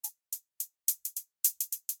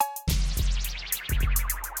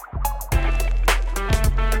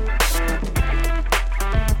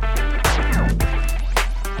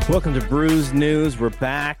Welcome to Brews News. We're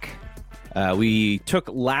back. We took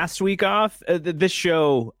last week off. This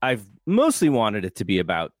show, I've mostly wanted it to be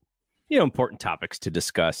about, important topics to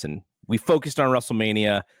discuss, and we focused on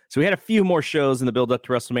WrestleMania. So we had a few more shows in the build up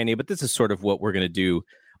to WrestleMania, but this is sort of what we're going to do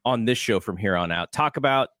on this show from here on out. Talk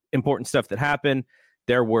about important stuff that happened.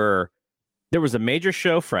 There was a major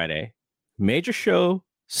show Friday, major show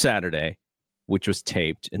Saturday, which was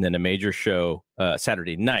taped, and then a major show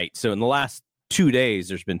Saturday night. So in the last 2 days,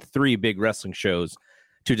 there's been 3 big wrestling shows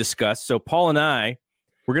to discuss. So Paul and I,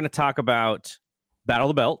 we're going to talk about Battle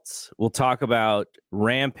of the Belts. We'll talk about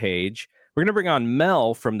Rampage. We're going to bring on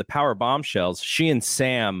Mel from the Power Bombshells. She and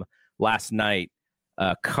Sam last night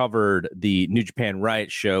covered the New Japan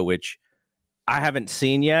Riot show, which I haven't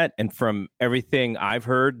seen yet. And from everything I've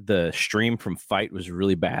heard, the stream from Fight was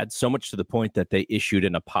really bad, so much to the point that they issued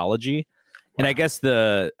an apology. And I guess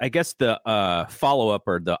the follow-up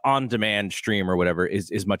or the on-demand stream or whatever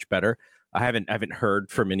is much better. I haven't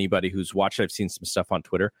heard from anybody who's watched it. I've seen some stuff on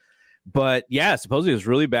Twitter. But yeah, supposedly it was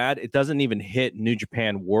really bad. It doesn't even hit New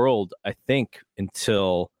Japan World, I think,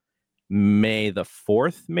 until May the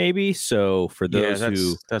 4th, maybe. So for those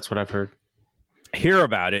that's what I've heard. Hear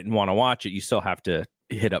about it and want to watch it, you still have to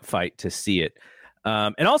hit up Fight to see it.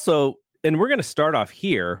 And we're going to start off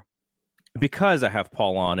here, because I have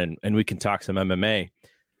Paul on and we can talk some MMA.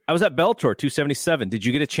 I was at Bellator 277. Did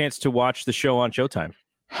you get a chance to watch the show on Showtime?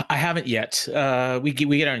 I haven't yet. We get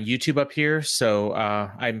it on YouTube up here, so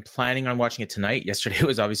I'm planning on watching it tonight. Yesterday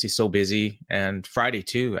was obviously so busy, and Friday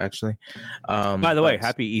too, actually. By the way,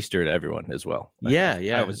 happy Easter to everyone as well. Yeah.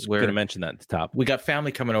 I was going to mention that at the top. We got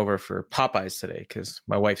family coming over for Popeyes today because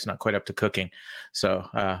my wife's not quite up to cooking. So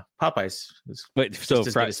Popeyes.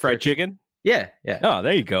 Fried chicken? Yeah. Oh,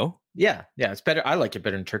 there you go. Yeah, it's better. I like it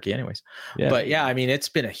better than turkey anyways. Yeah. But yeah, I mean, it's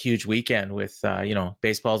been a huge weekend with,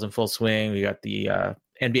 baseball's in full swing. We got the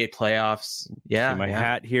NBA playoffs. Yeah. My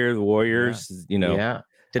hat here, the Warriors, Yeah.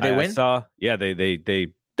 Did they win?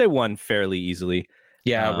 They won fairly easily.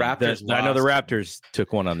 Yeah, Raptors I know the Raptors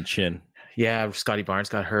took one on the chin. Yeah, Scotty Barnes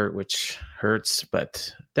got hurt, which hurts,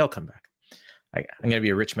 but they'll come back. I'm going to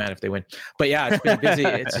be a rich man if they win. But yeah, it's been busy.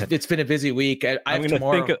 It's been a busy week. I'm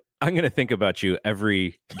going to think about you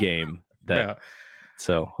every game.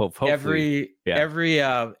 So hopefully every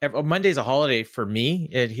Monday's a holiday for me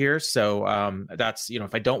here. So that's,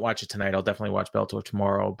 if I don't watch it tonight, I'll definitely watch Bellator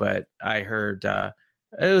tomorrow. But I heard it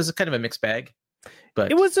was kind of a mixed bag.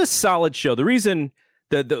 But it was a solid show. The reason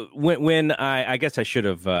when I guess I should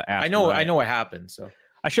have asked. I know what happened. So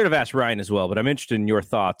I should have asked Ryan as well, but I'm interested in your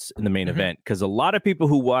thoughts in the main event, because a lot of people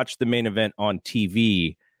who watched the main event on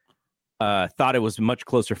TV thought it was a much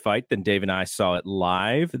closer fight than Dave and I saw it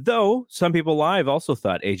live, though some people live also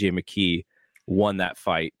thought AJ McKee won that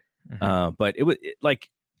fight. But it was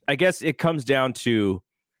I guess it comes down to,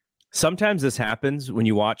 sometimes this happens when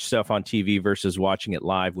you watch stuff on TV versus watching it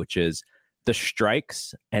live, which is the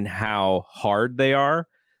strikes and how hard they are.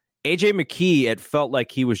 AJ McKee, it felt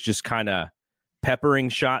like he was just kind of peppering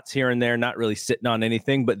shots here and there, not really sitting on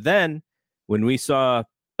anything. But then when we saw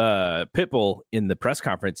Pitbull in the press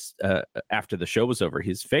conference after the show was over,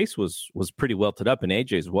 his face was pretty welted up and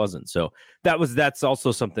AJ's wasn't. So that's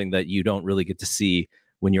also something that you don't really get to see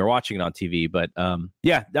when you're watching it on TV. But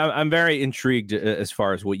I'm very intrigued as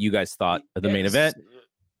far as what you guys thought of the main event.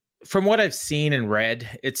 From what I've seen and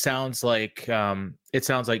read, it sounds like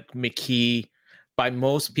McKee, by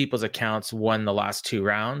most people's accounts, won the last 2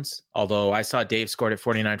 rounds. Although I saw Dave scored at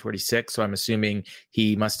 49-46, so I'm assuming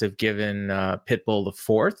he must have given Pitbull the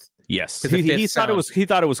 4th. Yes, he thought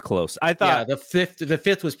it was close. I thought the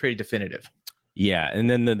fifth was pretty definitive. Yeah, and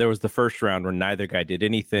then there was the first round where neither guy did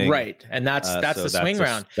anything. Right, and that's the swing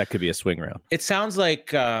round. That could be a swing round. It sounds like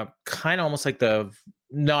kind of almost like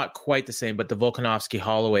not quite the same, but the Volkanovski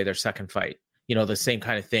Holloway, their second fight. The same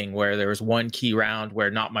kind of thing where there was one key round where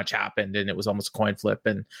not much happened and it was almost a coin flip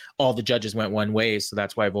and all the judges went one way. So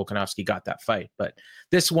that's why Volkanovski got that fight. But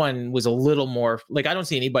this one was a little more I don't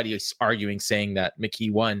see anybody arguing saying that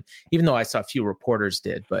McKee won, even though I saw a few reporters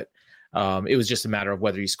did. But it was just a matter of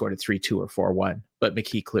whether he scored a 3-2 or 4-1. But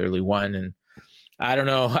McKee clearly won. And I don't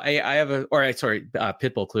know.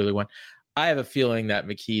 Pitbull clearly won. I have a feeling that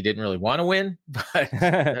McKee didn't really want to win, but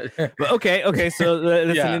okay. So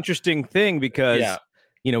that's an interesting thing because,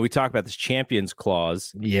 we talk about this champions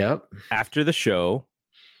clause. Yep. After the show,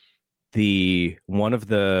 one of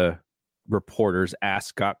the reporters asked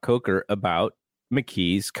Scott Coker about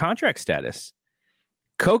McKee's contract status.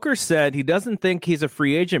 Coker said he doesn't think he's a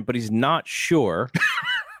free agent, but he's not sure.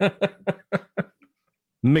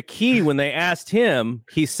 McKee, when they asked him,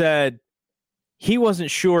 he said he wasn't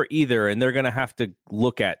sure either, and they're going to have to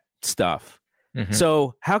look at stuff. Mhm.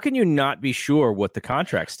 So how can you not be sure what the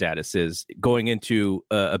contract status is going into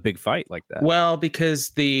a big fight like that? Well,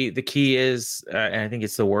 because the key is, and I think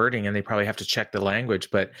it's the wording, and they probably have to check the language.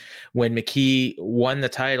 But when McKee won the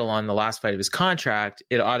title on the last fight of his contract,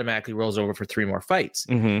 it automatically rolls over for 3 more fights.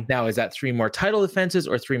 Mhm. Now, is that 3 more title defenses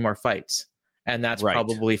or 3 more fights? And that's Right.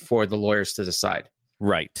 probably for the lawyers to decide.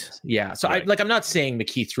 Right. Yeah. So Right. I'm not saying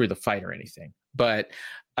McKee threw the fight or anything, but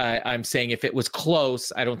I'm saying if it was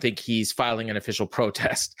close, I don't think he's filing an official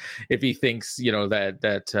protest if he thinks,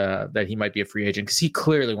 that he might be a free agent, because he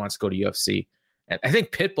clearly wants to go to UFC. And I think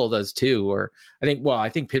Pitbull does too. I think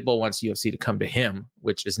Pitbull wants UFC to come to him,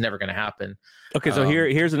 which is never going to happen. Okay, so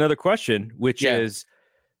here's another question, which is,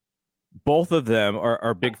 both of them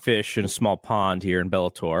are big fish in a small pond here in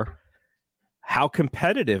Bellator. How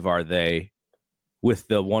competitive are they with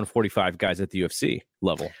the 145 guys at the UFC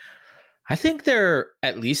level? I think they're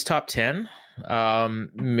at least top 10,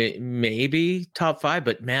 maybe top 5.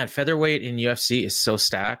 But man, featherweight in UFC is so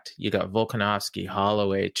stacked. You got Volkanovski,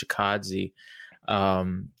 Holloway, Chikadze,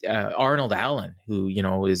 Arnold Allen,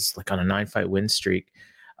 who is like on a 9-fight win streak.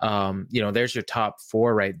 There's your top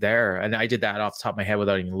 4 right there. And I did that off the top of my head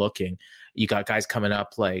without even looking. You got guys coming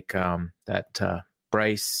up like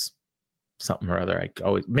Bryce something or other,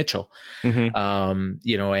 Mitchell, Mhm.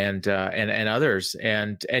 and others,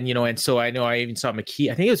 and so I know I even saw McKee.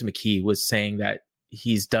 I think it was McKee was saying that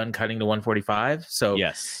he's done cutting to 145. So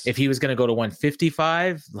Yes, if he was going to go to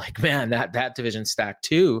 155, like, man, that division stacked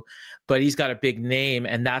too. But he's got a big name,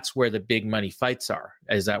 and that's where the big money fights are,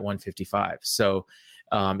 is at 155. So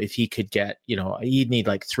if he could get, he'd need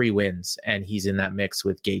like 3 wins, and he's in that mix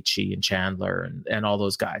with Gaethje and Chandler and all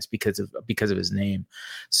those guys because of his name.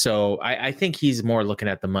 So I think he's more looking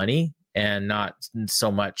at the money and not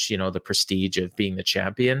so much, the prestige of being the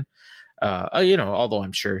champion. Although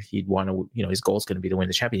I'm sure he'd want to, his goal is going to be to win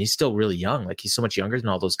the champion. He's still really young. Like, he's so much younger than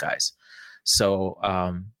all those guys. So,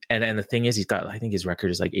 and the thing is, he's got, I think his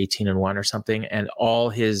record is like 18-1 or something. And all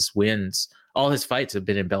his fights have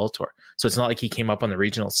been in Bellator. So it's not like he came up on the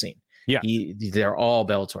regional scene. Yeah. They're all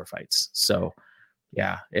Bellator fights. So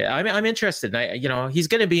yeah, I'm interested. And he's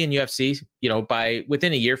going to be in UFC, by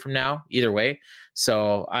within a year from now, either way.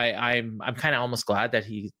 So I'm kind of almost glad that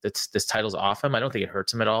this title's off him. I don't think it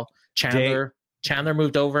hurts him at all. Chandler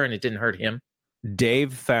moved over, and it didn't hurt him.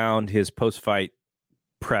 Dave found his post-fight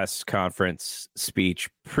press conference speech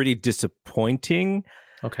pretty disappointing.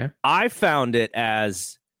 Okay. I found it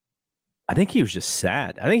as, I think he was just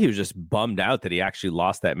sad. I think he was just bummed out that he actually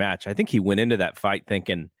lost that match. I think he went into that fight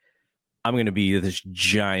thinking, I'm going to be this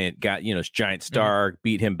giant guy, this giant star,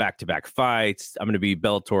 beat him back-to-back fights. I'm going to be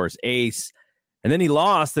Bellator's ace. And then he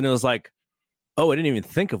lost, and it was like, oh, I didn't even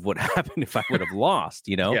think of what happened if I would have lost,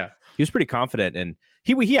 Yeah. He was pretty confident, and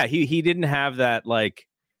he didn't have that like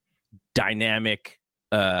dynamic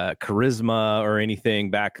charisma or anything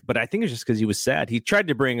back, but I think it's just because he was sad. He tried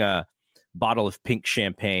to bring a bottle of pink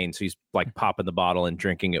champagne, so he's like popping the bottle and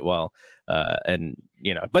drinking it well,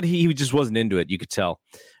 but he just wasn't into it. You could tell.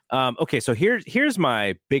 Okay, so here's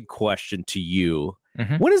my big question to you.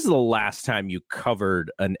 Mhm. When is the last time you covered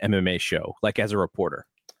an MMA show, like as a reporter?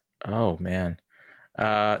 Oh man,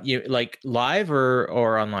 you like live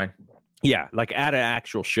or online? Yeah, like at an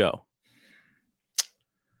actual show.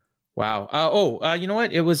 Wow. You know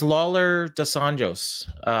what? It was Lawler Dos Anjos.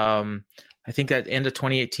 I think at the end of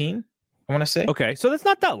 2018, I want to say. Okay, so that's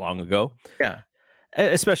not that long ago. Yeah.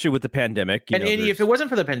 Especially with the pandemic. And if it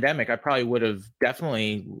wasn't for the pandemic, I probably would have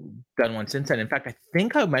definitely done one since then. In fact, I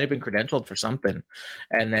think I might have been credentialed for something,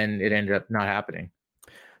 and then it ended up not happening.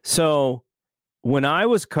 So when I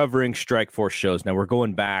was covering Strikeforce shows, now we're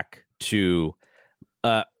going back to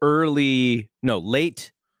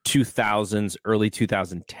late 2000s, early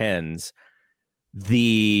 2010s.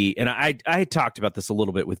 And I talked about this a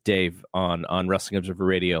little bit with Dave on Wrestling Observer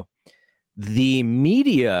Radio. The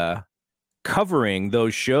media covering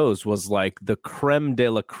those shows was like the creme de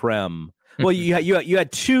la creme. Well, you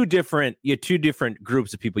had two different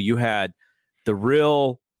groups of people. You had the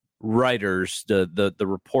real writers, the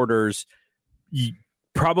reporters. You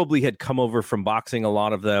probably had come over from boxing, a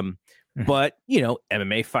lot of them, but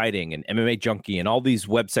MMA Fighting and MMA Junkie and all these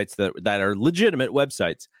websites that are legitimate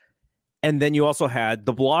websites. And then you also had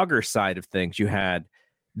the blogger side of things. You had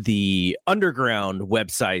the underground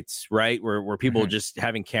websites, right? Where people just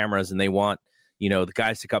having cameras and they want, the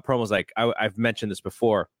guys to cut promos. Like I've mentioned this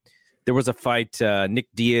before. There was a fight, Nick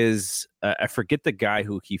Diaz. I forget the guy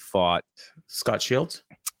who he fought. Scott Shields?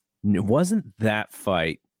 It wasn't that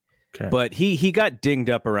fight. Okay. But he got dinged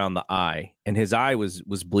up around the eye, and his eye was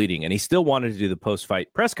bleeding, and he still wanted to do the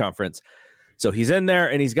post-fight press conference. So he's in there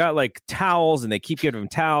and he's got like towels and they keep giving him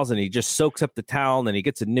towels and he just soaks up the towel and then he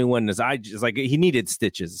gets a new one. And his eye is like he needed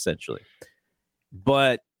stitches essentially.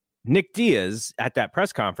 But Nick Diaz at that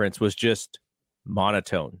press conference was just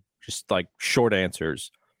monotone, just like short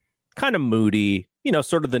answers, kind of moody,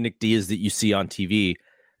 sort of the Nick Diaz that you see on TV.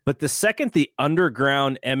 But the second the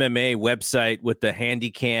underground MMA website with the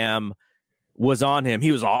handy cam was on him,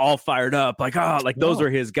 he was all fired up, like, those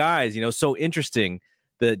are his guys, so interesting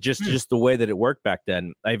that just the way that it worked back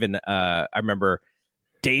then. I remember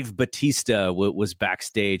Dave Batista was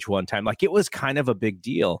backstage one time. Like, it was kind of a big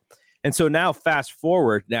deal. And so now fast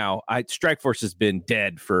forward, Strikeforce has been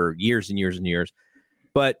dead for years and years and years.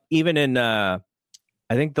 But even in, I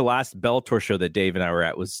think the last Bellator show that Dave and I were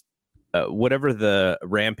at was whatever the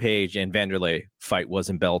Rampage and Vanderlei fight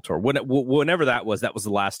was in Bellator. Whenever that was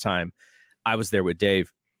the last time I was there with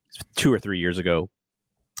Dave. 2 or 3 years ago,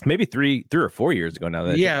 maybe three or 4 years ago now.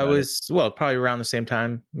 It was probably around the same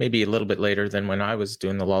time, maybe a little bit later than when I was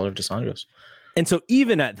doing the Lawler dos Anjos. And so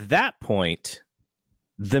even at that point,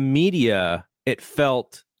 the media, it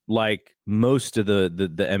felt like most of the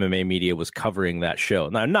MMA media was covering that show.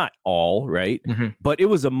 Now, not all, right? Mm-hmm. But it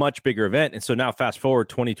was a much bigger event. And so now fast forward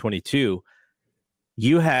 2022,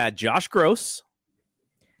 you had Josh Gross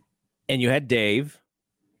and you had Dave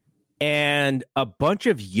and a bunch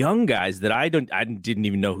of young guys that I didn't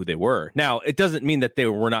even know who they were. Now, it doesn't mean that they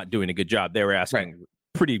were not doing a good job. They were asking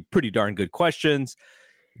pretty darn good questions.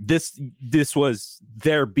 This was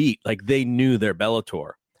their beat. Like, they knew their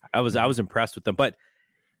Bellator. I was impressed with them, but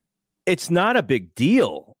it's not a big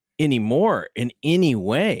deal anymore in any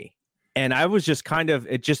way. And I was just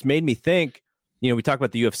it just made me think, we talk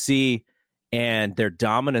about the UFC and their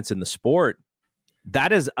dominance in the sport.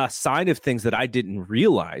 That is a sign of things that I didn't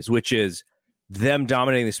realize, which is them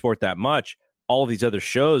dominating the sport that much. All of these other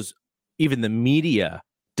shows, even the media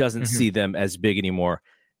doesn't see them as big anymore.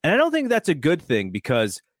 And I don't think that's a good thing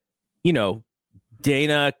because,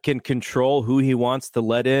 Dana can control who he wants to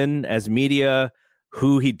let in as media,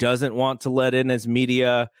 who he doesn't want to let in as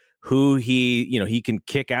media, who he can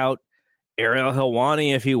kick out Ariel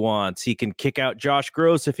Helwani if he wants. He can kick out Josh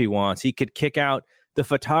Gross if he wants. He could kick out the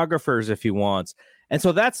photographers if he wants. And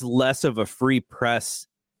so that's less of a free press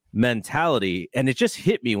mentality. And it just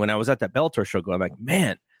hit me when I was at that Bellator show going like,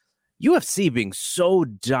 man, UFC being so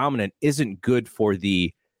dominant isn't good for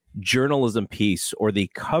the journalism piece or the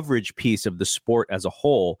coverage piece of the sport as a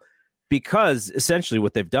whole, because essentially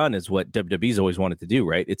what they've done is what WWE's always wanted to do,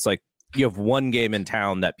 right? It's like you have one game in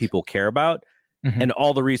town that people care about and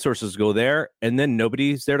all the resources go there and then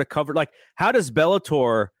nobody's there to cover. Like, how does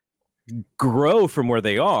Bellator grow from where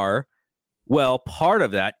they are? Well, part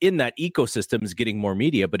of that in that ecosystem is getting more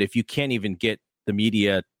media. But if you can't even get the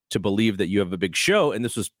media to believe that you have a big show, and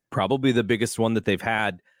this was probably the biggest one that they've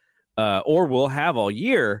had or will have all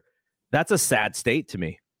year, that's a sad state to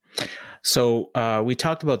me. So we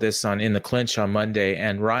talked about this in the clinch on Monday,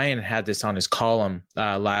 and Ryan had this on his column,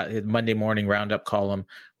 his Monday morning roundup column,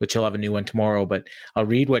 which he'll have a new one tomorrow. But I'll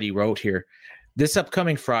read what he wrote here. This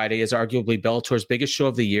upcoming Friday is arguably Bellator's biggest show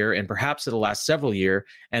of the year and perhaps of the last several years,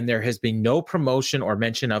 and there has been no promotion or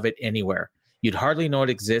mention of it anywhere. You'd hardly know it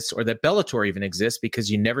exists or that Bellator even exists because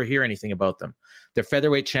you never hear anything about them. Their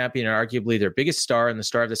featherweight champion and arguably their biggest star and the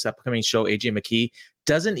star of this upcoming show, AJ McKee,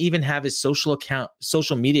 doesn't even have his social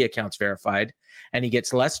media accounts verified, and he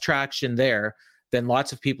gets less traction there than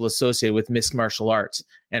lots of people associated with mixed martial arts.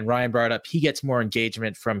 And Ryan brought up he gets more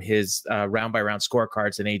engagement from his round-by-round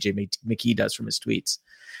scorecards than AJ McKee does from his tweets.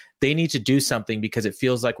 They need to do something because it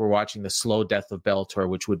feels like we're watching the slow death of Bellator,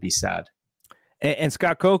 which would be sad. And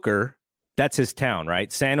Scott Coker, that's his town,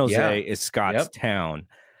 right? San Jose is Scott's town.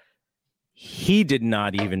 He did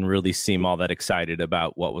not even really seem all that excited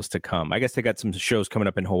about what was to come. I guess they got some shows coming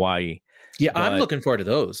up in Hawaii. Yeah, I'm looking forward to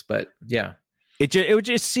those, but yeah. It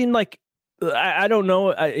just seemed like, I don't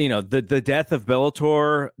know, the death of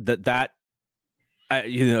Bellator,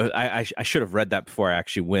 I should have read that before I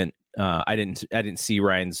actually went. I didn't see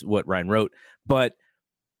what Ryan wrote, but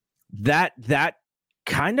that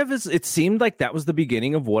kind of it seemed like that was the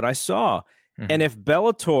beginning of what I saw. And if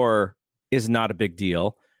Bellator is not a big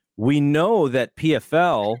deal, we know that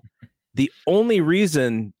PFL, the only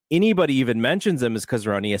reason anybody even mentions them is because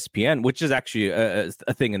they're on ESPN, which is actually a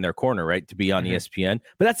thing in their corner, right? To be on ESPN.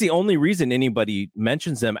 But that's the only reason anybody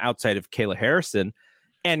mentions them outside of Kayla Harrison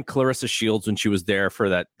and Clarissa Shields when she was there for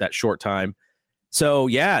that short time. So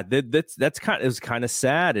yeah, that's kind of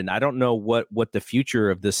sad. And I don't know what the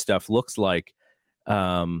future of this stuff looks like.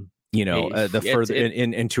 In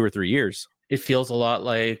 2 or 3 years. It feels a lot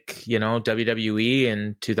like, WWE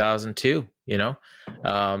in 2002,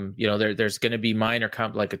 There's going to be minor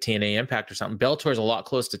like a TNA Impact or something. Bellator is a lot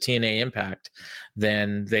close to TNA Impact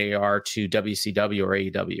than they are to WCW or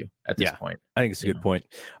AEW at this point. I think it's a good point.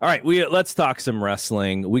 All right, let's talk some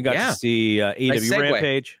wrestling. We got to see AEW nice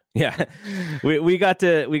Rampage. Yeah, we got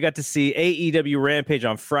to see AEW Rampage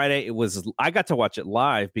on Friday. I got to watch it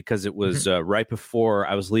live because it was right before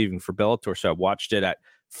I was leaving for Bellator, so I watched it at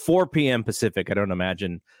 4 p.m. Pacific. I don't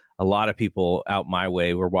imagine a lot of people out my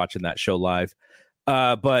way were watching that show live,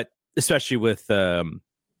 but especially with I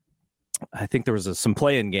think there was some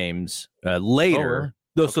play-in games later.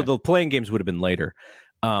 So the playing games would have been later,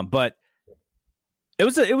 but it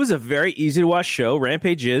was a very easy to watch show.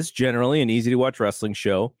 Rampage is generally an easy to watch wrestling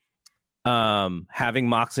show. Having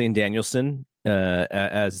Moxley and Danielson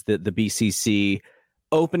as the BCC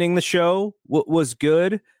opening the show was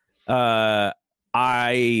good.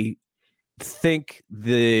 I think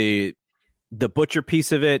the Butcher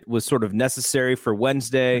piece of it was sort of necessary for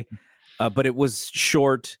Wednesday, but it was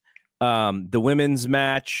short. The women's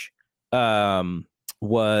match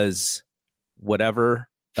was whatever.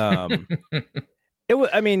 It was,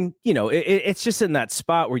 I mean, it's just in that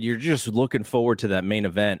spot where you're just looking forward to that main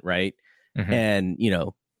event, right? Mm-hmm. And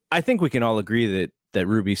I think we can all agree that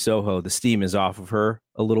Ruby Soho, the steam is off of her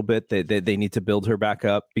a little bit. They need to build her back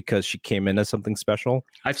up because she came in as something special.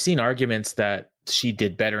 I've seen arguments that she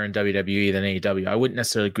did better in WWE than AEW. I wouldn't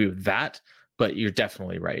necessarily agree with that, but you're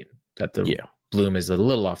definitely right that the bloom is a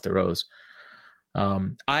little off the rose.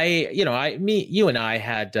 You and I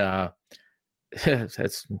had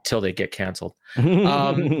that's until they get canceled. I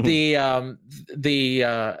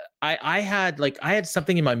had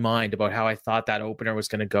something in my mind about how I thought that opener was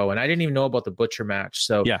going to go, and I didn't even know about the Butcher match.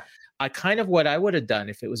 So what I would have done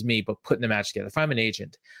if it was me, but putting the match together, if I'm an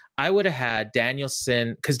agent, I would have had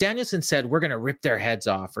Danielson, because Danielson said we're going to rip their heads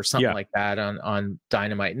off or something like that on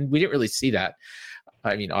Dynamite, and we didn't really see that.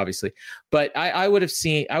 I mean, obviously, but I would have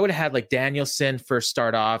had like Danielson first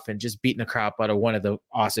start off and just beating the crap out of one of the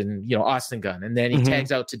Austin Gunn. And then he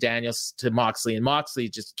tags out to Moxley, and Moxley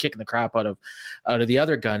just kicking the crap out of the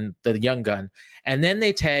other gun, the young gun. And then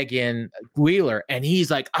they tag in Wheeler, and he's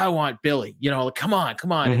like, I want Billy, come on.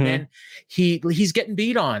 Mm-hmm. And then he's getting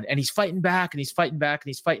beat on, and he's fighting back, and he's fighting back, and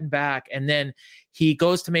he's fighting back. And then he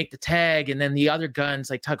goes to make the tag, and then the other gun's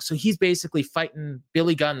like, tug. So he's basically fighting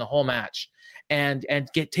Billy Gunn the whole match. And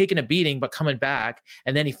get taking a beating, but coming back.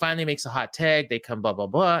 And then he finally makes a hot tag. They come blah, blah,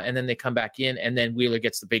 blah. And then they come back in. And then Wheeler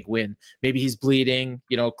gets the big win. Maybe he's bleeding.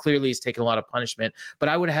 Clearly he's taking a lot of punishment. But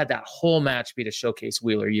I would have had that whole match be to showcase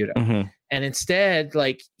Wheeler Yuta. Mm-hmm. And instead,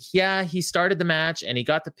 he started the match and he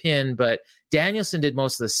got the pin. But Danielson did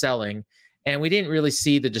most of the selling. And we didn't really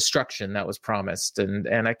see the destruction that was promised. And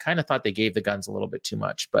I kind of thought they gave the Guns a little bit too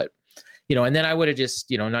much. But and then I would have just,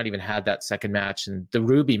 not even had that second match, and the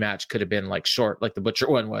Ruby match could have been like short, like the Butcher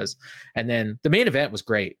one was. And then the main event was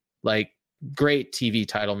great, like great TV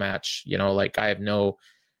title match. I have no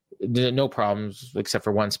problems except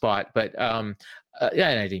for one spot, but and I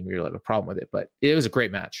didn't really have a problem with it, but it was a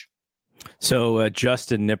great match. So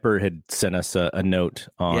Justin Nipper had sent us a note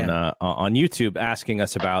on YouTube asking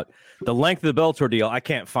us about the length of the Bellator deal. I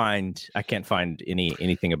can't find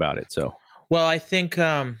anything about it. So, well, I think,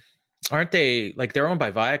 aren't they they're owned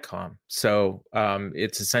by Viacom? So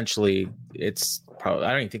it's essentially, probably, I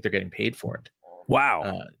don't even think they're getting paid for it.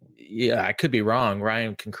 Wow. I could be wrong.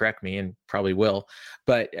 Ryan can correct me and probably will,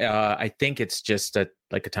 but I think it's just a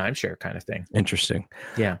timeshare kind of thing. Interesting.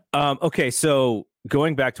 Yeah. Okay. So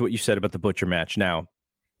going back to what you said about the Butcher match. Now,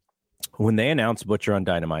 when they announced Butcher on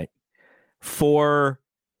Dynamite for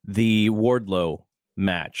the Wardlow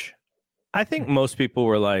match, I think most people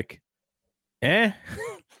were like, eh.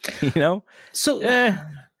 So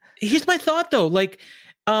here's my thought though.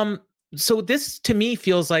 So this to me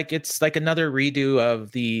feels like it's like another redo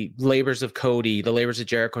of the Labors of Cody, the Labors of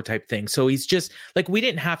Jericho type thing. So he's just we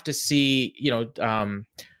didn't have to see, Juventud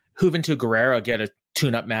Guerrera get a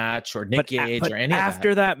tune-up match or Nick Gage or any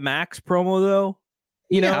after that Max promo though,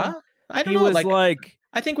 I don't know.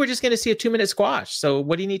 I think we're just going to see a 2-minute squash. So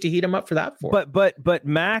what do you need to heat him up for that for? But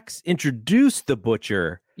Max introduced the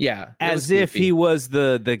Butcher, as if he was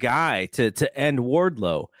the guy to end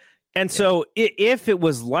Wardlow, and so if it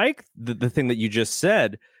was like the thing that you just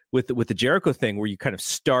said with the Jericho thing, where you kind of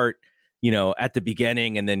start, at the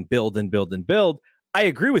beginning and then build and build and build, I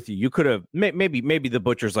agree with you. You could have maybe the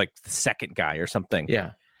Butcher's like the second guy or something.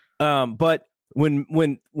 Yeah. But when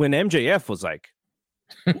MJF was like,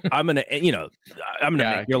 I'm gonna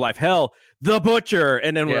make your life hell, the Butcher,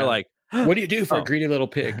 and then we're like, what do you do for a greedy little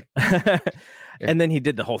pig? And then he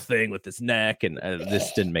did the whole thing with his neck, and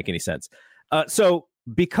this didn't make any sense. So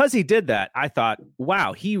because he did that, I thought,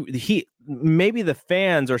 wow, he maybe the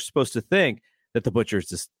fans are supposed to think that the Butcher is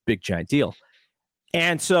this big giant deal.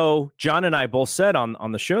 And so John and I both said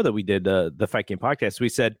on the show that we did, the Fight Game podcast, we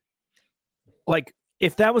said, like,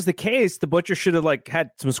 if that was the case, the Butcher should have like had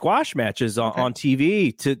some squash matches on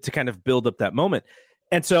TV to kind of build up that moment.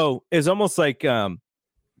 And so it's almost like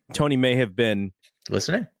Tony may have been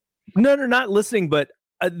listening. No, not listening, but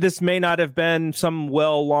this may not have been some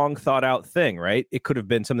long thought out thing, right? It could have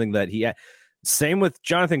been something that he had. Same with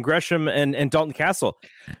Jonathan Gresham and Dalton Castle.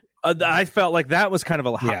 I felt like that was kind of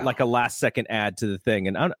like a last second add to the thing.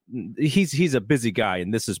 And he's a busy guy.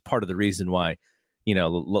 And this is part of the reason why,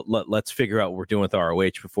 let's figure out what we're doing with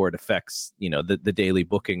ROH before it affects, the daily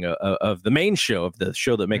booking of the main show, of the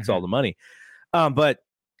show that makes all the money. But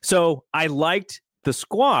so I liked the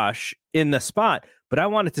squash in the spot, but I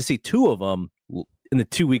wanted to see two of them in the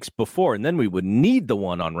 2 weeks before, and then we would need the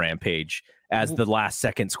one on Rampage as the last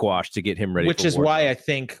second squash to get him ready. Which is why I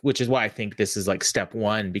think this is like step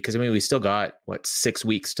one, because I mean, we still got 6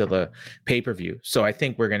 weeks to the pay-per-view. So I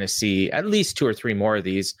think we're going to see at least 2 or 3 more of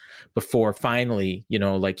these before finally,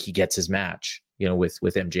 like he gets his match, with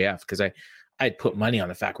MJF. Cause I'd put money on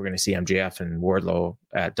the fact we're going to see MJF and Wardlow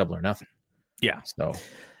at Double or Nothing. Yeah. So,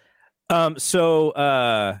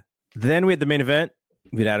 then we had the main event.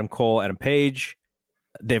 We had Adam Cole, Adam Page.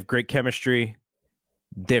 They have great chemistry.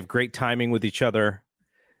 They have great timing with each other.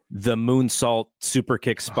 The moonsault super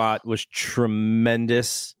kick spot was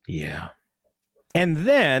tremendous. Yeah. And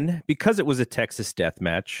then, because it was a Texas death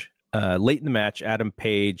match, late in the match, Adam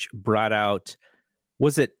Page brought out,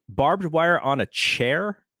 was it barbed wire on a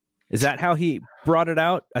chair? Is that how he brought it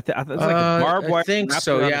out? I think it was like a barbed wire. I think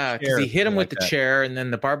so, yeah. Because he hit him with the chair, and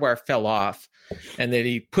then the barbed wire fell off, and then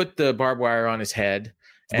he put the barbed wire on his head.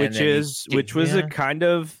 Which was a kind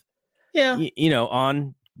of,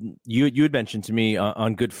 on you had mentioned to me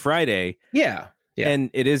on Good Friday. Yeah. And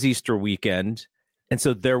it is Easter weekend. And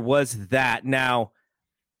so there was that. Now,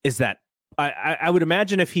 is that, I would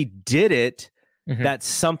imagine if he did it, that's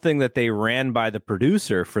something that they ran by the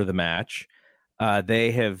producer for the match.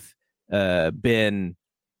 They have been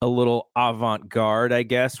a little avant-garde, I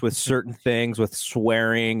guess, with certain things, with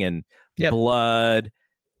swearing and blood.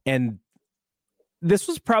 And this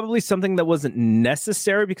was probably something that wasn't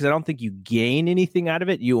necessary, because I don't think you gain anything out of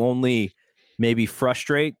it. You only maybe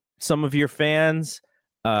frustrate some of your fans.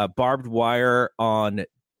 Barbed wire on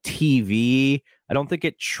TV, I don't think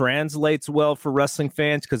it translates well for wrestling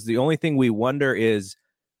fans, because the only thing we wonder is,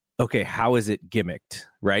 okay, how is it gimmicked,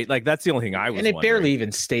 right? Like, that's the only thing I was wondering. Barely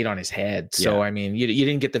even stayed on his head. So, I mean, you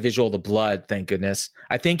didn't get the visual of the blood, thank goodness.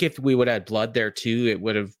 I think if we would have had blood there too, it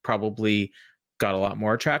would have probably got a lot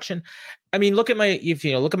more traction. I mean, look at my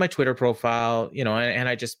Twitter profile, and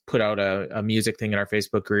I just put out a music thing in our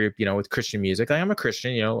Facebook group, with Christian music. I'm a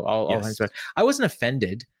Christian, all things. I wasn't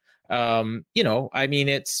offended. I mean,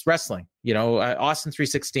 it's wrestling, Austin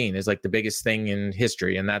 3:16 is like the biggest thing in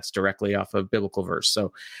history, and that's directly off of biblical verse.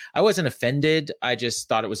 So I wasn't offended. I just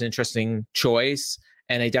thought it was an interesting choice.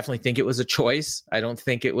 And I definitely think it was a choice. I don't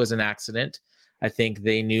think it was an accident. I think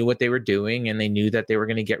they knew what they were doing, and they knew that they were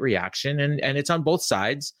going to get reaction, and it's on both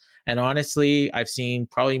sides. And honestly, I've seen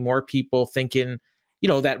probably more people thinking,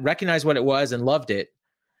 that recognized what it was and loved it,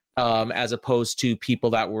 as opposed to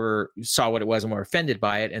people that saw what it was and were offended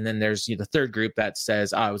by it. And then there's the third group that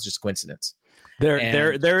says, it was just coincidence.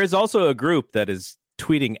 There is also a group that is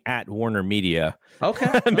tweeting at Warner Media.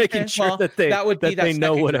 Okay. Making sure that they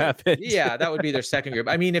know what happened. Yeah, that would be their second group.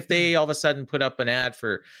 I mean, if they all of a sudden put up an ad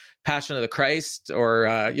for Passion of the Christ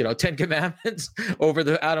or 10 Commandments over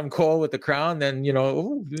the Adam Cole with the crown, then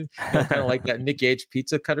kind of like that Nick Gage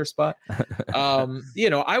pizza cutter spot.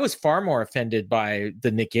 I was far more offended by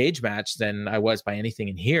the Nick Gage match than I was by anything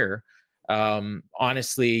in here.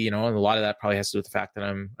 Honestly, and a lot of that probably has to do with the fact that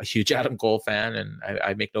I'm a huge Adam Cole fan, and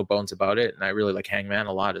I make no bones about it, and I really like Hangman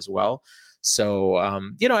a lot as well. So,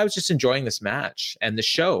 I was just enjoying this match and the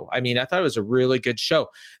show. I mean, I thought it was a really good show.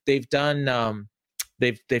 They've done,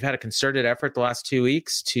 they've had a concerted effort the last 2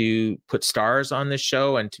 weeks to put stars on this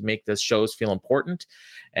show and to make the shows feel important.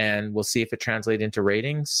 And we'll see if it translates into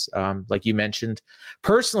ratings. Like you mentioned,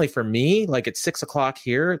 personally for me, like at 6:00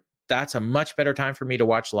 here, that's a much better time for me to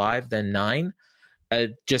watch live than 9.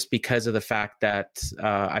 Just because of the fact that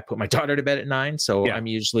I put my daughter to bed at 9. So I'm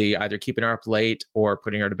usually either keeping her up late or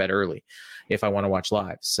putting her to bed early if I want to watch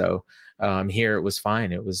live. So here it was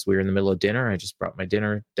fine. We were in the middle of dinner. I just brought my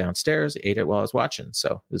dinner downstairs, ate it while I was watching.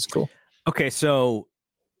 So it was cool. Okay. So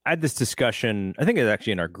I had this discussion, I think it was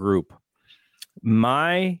actually in our group.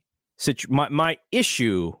 My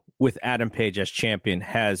issue with Adam Page as champion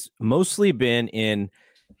has mostly been in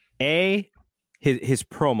his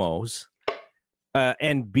promos,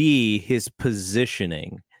 and B, his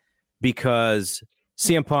positioning, because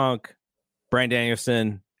CM Punk, Bryan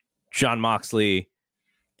Danielson, Jon Moxley,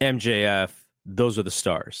 MJF, those are the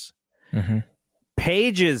stars. Mm-hmm.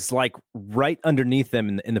 Page is like right underneath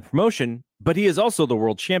them in the promotion, but he is also the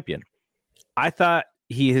world champion. I thought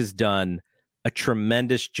he has done a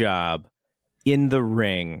tremendous job in the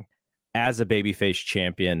ring as a babyface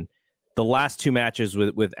champion. The last two matches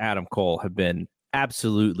with Adam Cole have been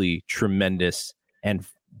absolutely tremendous and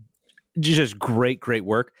just great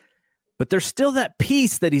work. But there's still that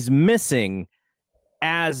piece that he's missing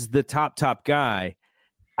as the top guy.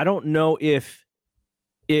 I don't know if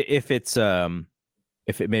it's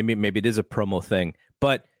maybe it is a promo thing,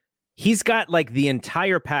 but he's got like the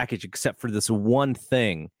entire package except for this one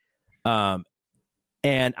thing. And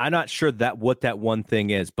I'm not sure what that one thing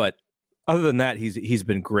is, but other than that, he's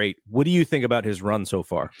been great. What do you think about his run so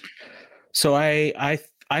far? So I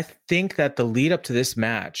think that the lead up to this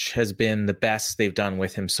match has been the best they've done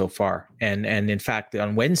with him so far. And in fact,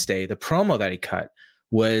 on Wednesday, the promo that he cut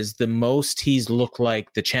was the most he's looked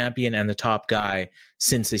like the champion and the top guy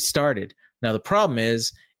since they started. Now, the problem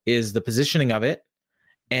is the positioning of it,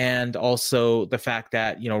 and also the fact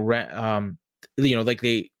that, like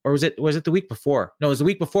was it the week before? No, it was the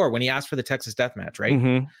week before when he asked for the Texas Death Match, right?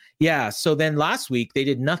 Mm-hmm. Yeah. So then last week they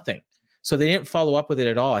did nothing. So they didn't follow up with it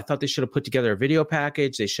at all. I thought they should have put together a video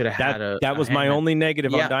package. They should have had that was my only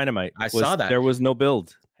negative on Dynamite. I saw that. There was no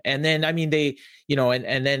build. And then, I mean, they,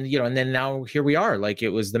 and then now here we are. Like, it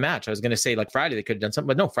was the match. I was going to say like Friday they could have done something,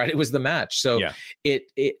 but no, Friday was the match. So yeah.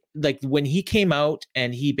 it like when he came out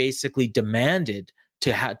and he basically demanded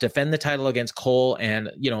to defend the title against Cole, and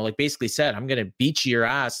like basically said, I'm going to beat your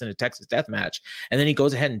ass in a Texas Death Match, and then he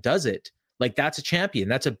goes ahead and does it. Like, that's a champion.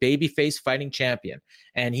 That's a babyface fighting champion,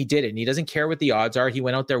 and he did it. And he doesn't care what the odds are. He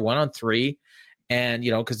went out there 1-on-3, and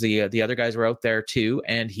because the other guys were out there too,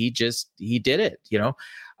 and he did it.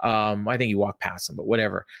 I think he walked past them, but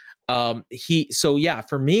whatever. For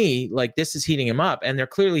me, like, this is heating him up, and they're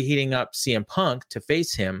clearly heating up CM Punk to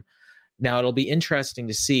face him. Now, it'll be interesting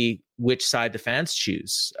to see which side the fans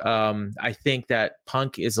choose. I think that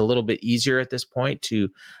Punk is a little bit easier at this point to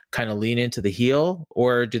kind of lean into the heel,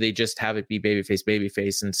 or do they just have it be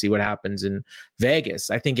babyface and see what happens in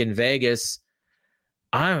Vegas? I think in Vegas,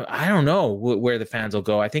 I don't know where the fans will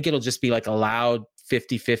go. I think it'll just be like a loud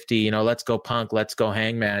 50-50, let's go Punk, let's go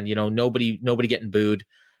Hangman, nobody getting booed.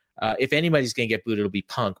 If anybody's going to get booed, it'll be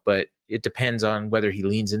Punk, but it depends on whether he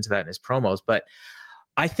leans into that in his promos. But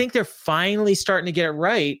I think they're finally starting to get it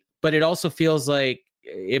right, but it also feels like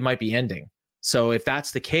it might be ending. So if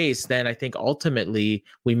that's the case, then I think ultimately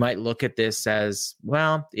we might look at this as,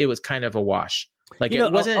 well, it was kind of a wash. Like,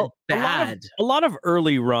 it wasn't bad. A lot of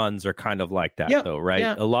early runs are kind of like that, though, right?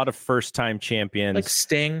 Yeah. A lot of first-time champions. Like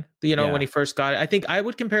Sting, when he first got it. I think I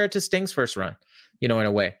would compare it to Sting's first run, in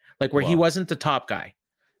a way. Like, where he wasn't the top guy,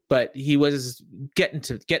 but he was getting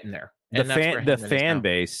there. And the fan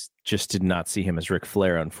base just did not see him as Ric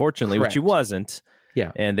Flair, unfortunately, which he wasn't.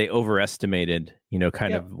 Yeah. And they overestimated,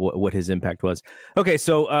 of what his impact was. Okay,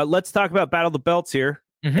 so let's talk about Battle of the Belts here.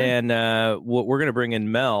 Mm-hmm. And we're going to bring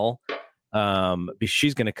in Mel.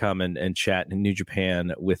 She's going to come and chat in New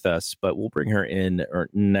Japan with us, but we'll bring her in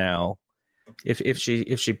now. If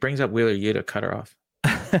she brings up Wheeler Yuta, cut her off.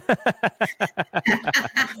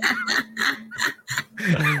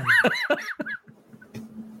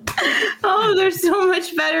 Oh, there's so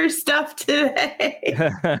much better stuff today.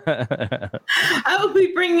 I will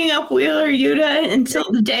be bringing up Wheeler Yuta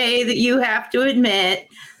until the day that you have to admit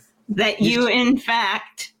that you, in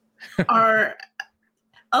fact, are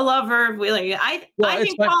a lover of Wheeler Yuta. I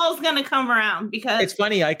think Paul's going to come around, because it's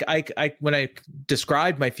funny. I when I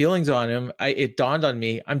described my feelings on him, it dawned on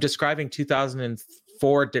me I'm describing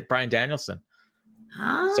 2004 Bryan Danielson.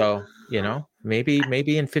 Huh? So maybe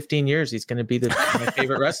in 15 years he's going to be my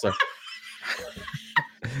favorite wrestler.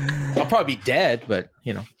 I'll probably be dead, but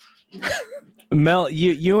Mel,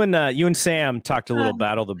 you and Sam talked a little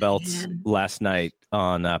Battle of the Belts last night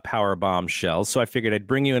on Power Bombshells, so I figured I'd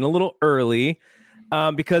bring you in a little early,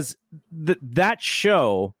 because that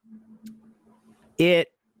show, it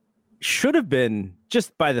should have been,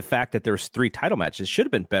 just by the fact that there was 3 title matches, should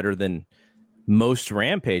have been better than most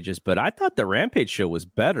Rampages, but I thought the Rampage show was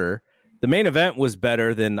better. The main event was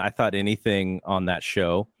better than I thought anything on that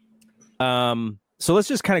show. So let's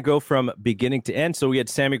just kind of go from beginning to end. So we had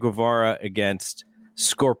Sammy Guevara against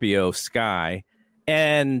Scorpio Sky,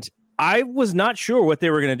 and I was not sure what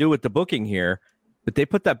they were going to do with the booking here, but they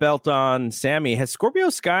put that belt on Sammy. Has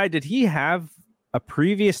Scorpio Sky, did he have a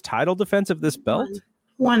previous title defense of this belt?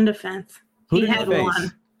 One defense. Who he did had he face?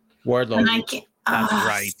 one. Wardlow. And That's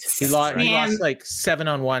right. He lost like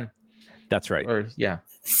 7-on-1. That's right. Or yeah.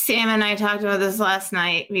 Sam and I talked about this last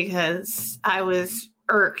night because I was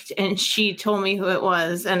irked and she told me who it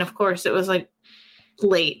was. And of course it was like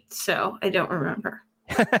late, so I don't remember.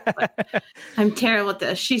 I'm terrible at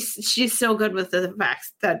this. She's so good with the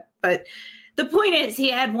facts but the point is he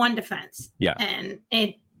had one defense. Yeah. And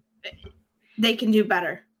they can do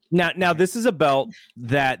better. Now this is a belt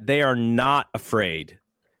that they are not afraid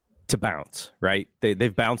to bounce, right?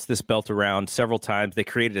 They've bounced this belt around several times. They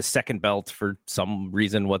created a second belt for some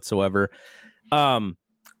reason whatsoever.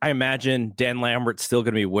 I imagine Dan Lambert's still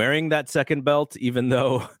going to be wearing that second belt, even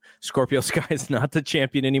though Scorpio Sky is not the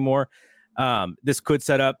champion anymore. This could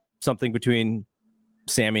set up something between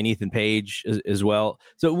Sammy and Ethan Page as well.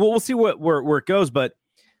 So we'll see where it goes, but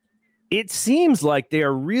it seems like they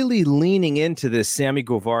are really leaning into this Sammy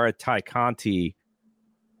Guevara, Ty Conti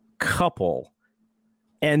couple.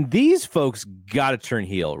 And these folks got to turn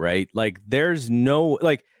heel, right? Like there's no,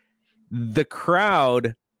 like the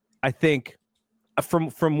crowd, I think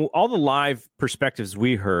from all the live perspectives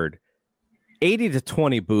we heard, 80 to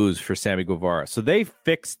 20 boos for Sammy Guevara. So they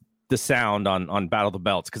fixed the sound on Battle of the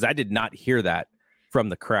Belts, because I did not hear that from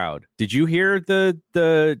the crowd. Did you hear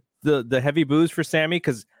the heavy boos for Sammy?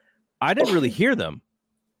 Because I didn't really hear them.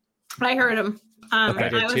 I heard them. Okay.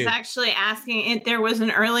 I was actually asking it. There was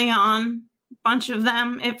an early on bunch of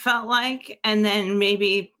them, it felt like, and then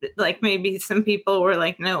maybe some people were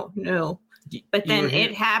like, no. But then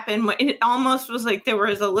it happened. It almost was like there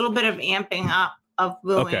was a little bit of amping up of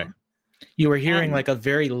booing. Okay. You were hearing like a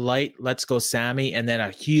very light "Let's Go Sammy" and then a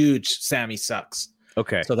huge "Sammy sucks."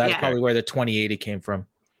 Okay. So that's probably where the 2080 came from.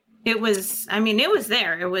 It was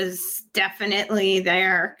there. It was definitely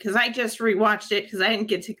there because I just rewatched it because I didn't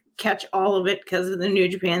get to catch all of it because of the New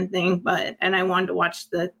Japan thing, and I wanted to watch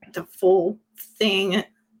the full thing.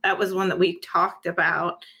 That was one that we talked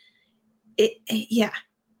about. Yeah.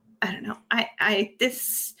 I don't know.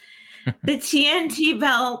 The TNT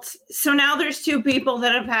belt. So now there's two people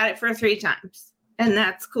that have had it for 3 times, and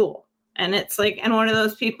that's cool. And it's like, and one of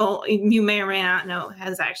those people you may or may not know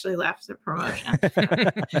has actually left the promotion.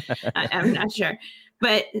 I'm not sure.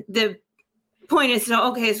 But the point is,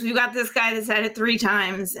 so we've got this guy that's had it 3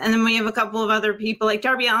 times. And then we have a couple of other people, like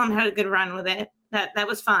Darby Allin had a good run with it. That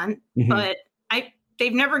was fun. Mm-hmm. But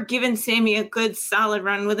they've never given Sammy a good solid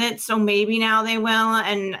run with it. So maybe now they will,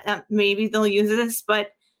 and maybe they'll use this. But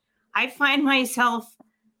I find myself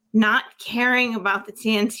not caring about the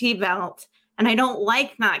TNT belt. And I don't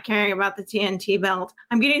like not caring about the TNT belt.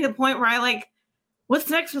 I'm getting to the point where I like, what's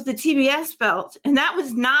next with the TBS belt? And that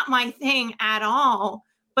was not my thing at all.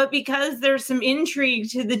 But because there's some intrigue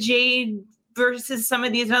to the Jade versus some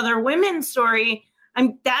of these other women's story,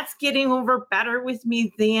 that's getting over better with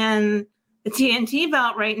me than the TNT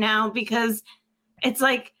belt right now, because it's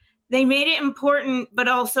like they made it important, but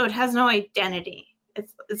also it has no identity.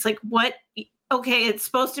 It's like, what? Okay, it's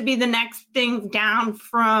supposed to be the next thing down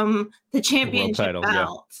from the championship title,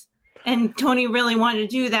 belt. Yeah. And Tony really wanted to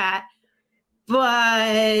do that. But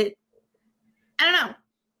I don't know.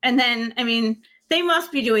 And then, they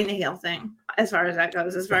must be doing the heel thing as far as that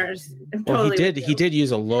goes, he did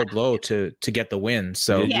use a low blow to get the win.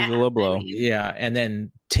 So use a low blow. Yeah. And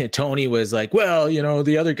then Tony was like, well,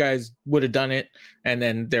 the other guys would have done it. And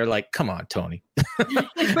then they're like, come on, Tony.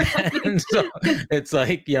 And so it's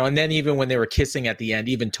like, and then even when they were kissing at the end,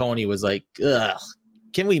 even Tony was like, ugh,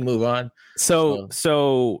 can we move on?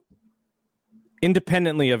 So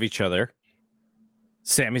independently of each other,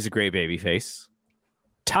 Sammy's a great babyface.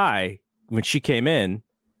 Ty, when she came in,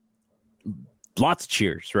 lots of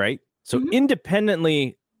cheers, right? So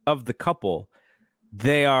independently of the couple,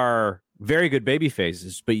 they are very good baby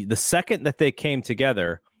faces. But the second that they came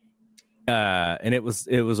together, and it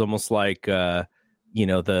was almost like the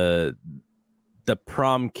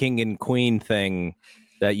prom king and queen thing,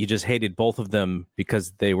 that you just hated both of them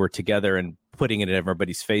because they were together and putting it in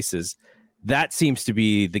everybody's faces. That seems to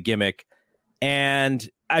be the gimmick. And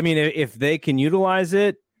if they can utilize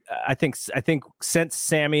it, I think since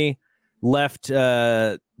Sammy left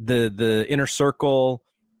the inner circle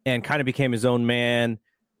and kind of became his own man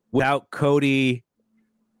without Cody,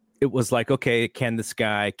 it was like, okay, can this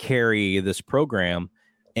guy carry this program?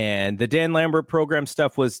 And the Dan Lambert program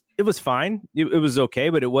stuff was fine. It was okay,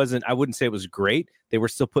 but it wasn't, I wouldn't say it was great. They were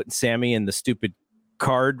still putting Sammy in the stupid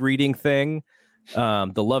card reading thing,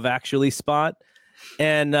 the Love Actually spot.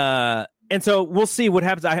 And so we'll see what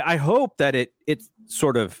happens. I hope that it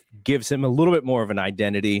sort of gives him a little bit more of an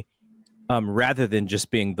identity, rather than just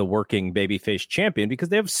being the working babyface champion, because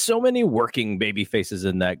they have so many working baby faces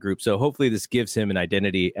in that group. So hopefully this gives him an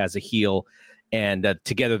identity as a heel. and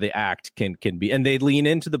together the act can be, and they lean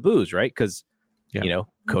into the booze, right? Because you know,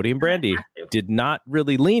 Cody and Brandy did not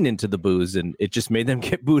really lean into the booze, and it just made them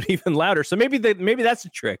get booed even louder. So maybe that's a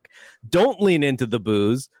trick. Don't lean into the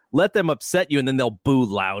booze. Let them upset you, and then they'll boo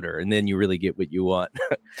louder, and then you really get what you want.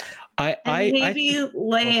 Maybe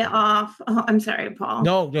lay off. Oh, I'm sorry, Paul.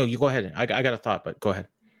 No, you go ahead. I got a thought, but go ahead.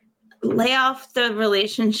 Lay off the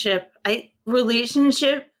relationship.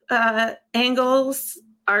 Relationship angles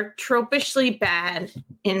are tropishly bad,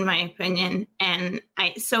 in my opinion. And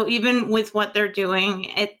so even with what they're doing,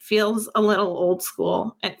 it feels a little old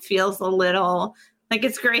school. It feels a little like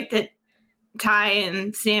it's great that Ty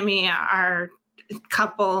and Sammy are a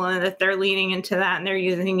couple and that they're leaning into that and they're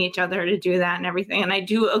using each other to do that and everything. And I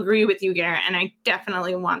do agree with you, Garrett, and I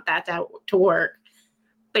definitely want that to work.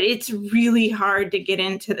 But it's really hard to get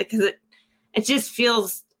into because it just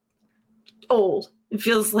feels old. It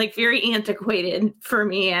feels like very antiquated for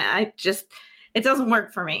me. It doesn't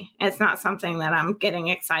work for me. It's not something that I'm getting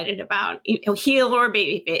excited about, heel or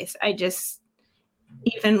babyface.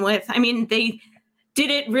 They did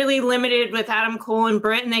it really limited with Adam Cole and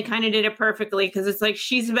Britt, and they kind of did it perfectly because it's like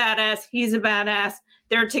she's a badass, he's a badass,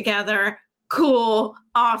 they're together, cool,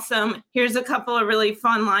 awesome. Here's a couple of really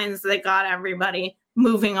fun lines that got everybody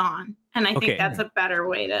moving on. And I think that's a better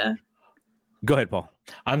way to... Go ahead, Paul.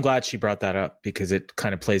 I'm glad she brought that up because it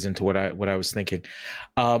kind of plays into what I was thinking.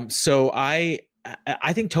 So I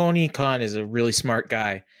think Tony Khan is a really smart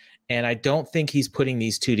guy, and I don't think he's putting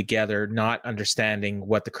these two together, not understanding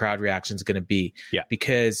what the crowd reaction is going to be. Yeah.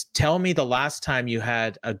 Because tell me the last time you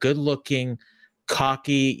had a good-looking,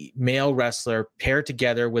 cocky male wrestler paired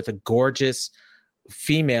together with a gorgeous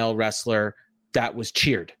female wrestler that was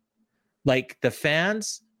cheered. Like the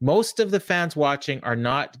fans. Most of the fans watching are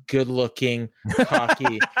not good-looking,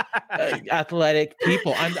 cocky, athletic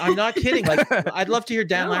people. I'm not kidding. Like, I'd love to hear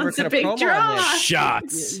Dan Lambert kind of promo on this.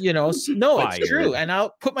 Shots. It's true, and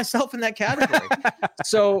I'll put myself in that category.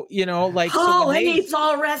 So, Paul hates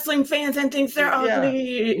all wrestling fans and thinks they're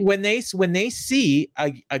ugly. When they see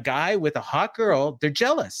a guy with a hot girl, they're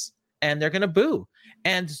jealous and they're gonna boo.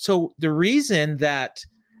 And so the reason that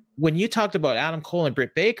when you talked about Adam Cole and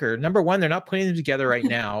Britt Baker, number one, they're not putting them together right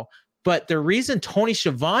now. But the reason Tony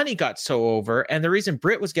Schiavone got so over and the reason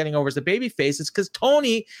Britt was getting over as a babyface is because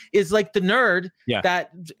Tony is like the nerd that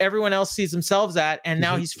everyone else sees themselves at. And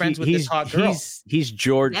now he's friends with this hot girl. He's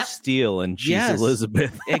George Steele and she's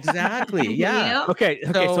Elizabeth. Exactly. Yeah. Okay.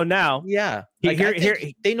 So now. Yeah.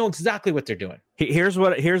 They know exactly what they're doing. Here's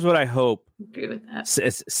what I hope. Agree with that.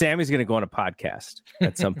 Sammy's going to go on a podcast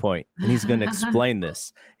at some point and he's going to explain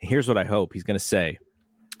this. Here's what I hope he's going to say.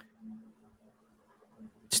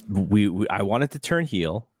 I wanted to turn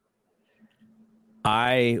heel.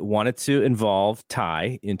 I wanted to involve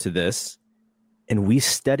Ty into this, and we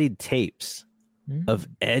studied tapes of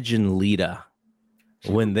Edge and Lita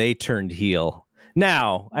when they turned heel.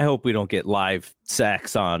 Now, I hope we don't get live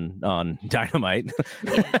sex on Dynamite.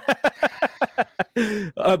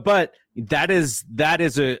 But that is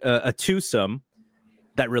a twosome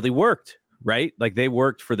that really worked, right? Like they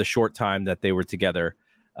worked for the short time that they were together.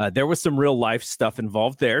 There was some real life stuff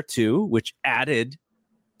involved there too, which added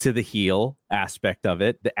to the heel aspect of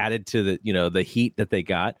it. That added to the heat that they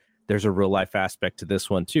got. There's a real life aspect to this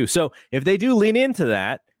one too. So if they do lean into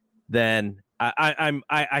that, then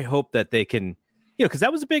I hope that they can, because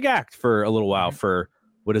that was a big act for a little while for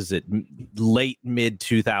what is it, late mid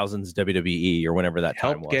 2000s WWE or whenever that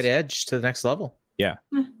time was. Get Edge to the next level. Yeah.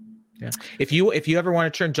 Yeah. If you ever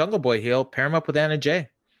want to turn Jungle Boy heel, pair him up with Anna Jay.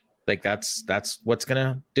 Like that's what's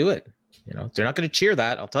gonna do it. They're not gonna cheer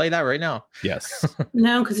that. I'll tell you that right now. Yes.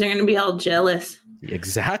 No, because they're gonna be all jealous.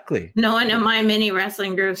 Exactly. No one in my mini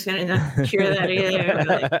wrestling group's gonna cheer that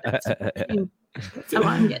either. That's how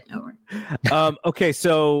I'm getting over. Okay,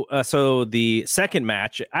 so the second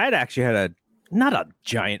match, I had actually had not a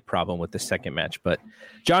giant problem with the second match, but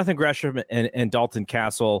Jonathan Gresham and Dalton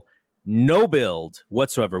Castle, no build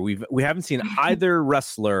whatsoever. We haven't seen either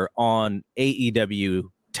wrestler on AEW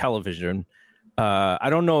television. I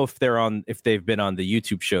don't know if they've been on the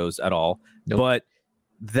YouTube shows at all. Nope. But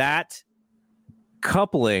that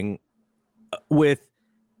coupling with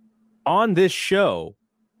on this show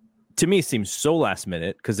to me seems so last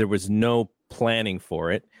minute because there was no planning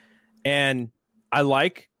for it. And I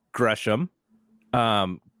like Gresham.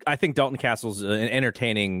 I think Dalton Castle's an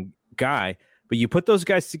entertaining guy, but you put those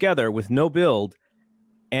guys together with no build,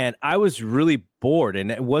 and I was really bored. And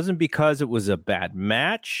it wasn't because it was a bad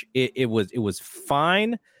match. It was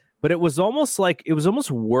fine, but it was almost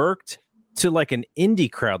worked to like an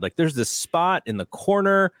indie crowd. Like there's this spot in the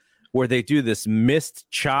corner where they do this missed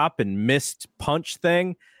chop and missed punch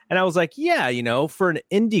thing. And I was like, yeah, you know, for an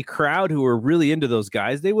indie crowd who were really into those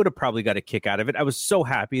guys, they would have probably got a kick out of it. I was so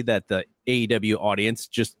happy that the AEW audience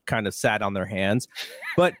just kind of sat on their hands.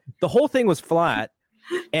 But the whole thing was flat,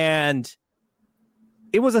 and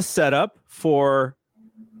it was a setup for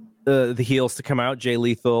the heels to come out, Jay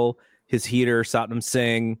Lethal, his heater, Satnam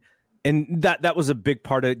Singh, and that was a big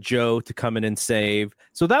part of Joe to come in and save.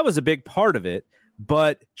 So that was a big part of it.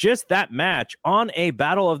 But just that match on a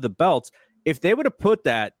Battle of the Belts, if they would have put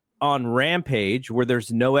that on Rampage, where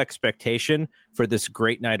there's no expectation for this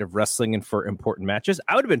great night of wrestling and for important matches,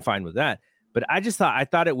 I would have been fine with that. But I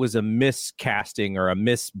thought it was a miscasting or a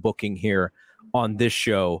misbooking here on this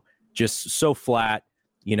show, just so flat.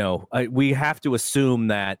 You know, we have to assume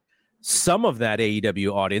that some of that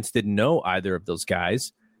AEW audience didn't know either of those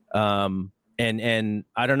guys. And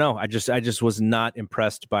I don't know. I just was not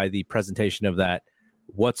impressed by the presentation of that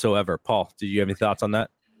whatsoever. Paul, did you have any thoughts on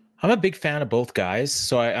that? I'm a big fan of both guys,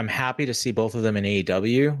 so I'm happy to see both of them in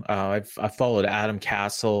AEW. I've followed Dalton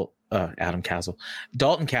Castle,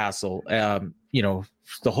 you know,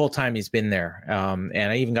 the whole time he's been there. And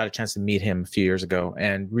I even got a chance to meet him a few years ago,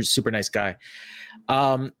 and super nice guy.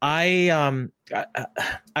 I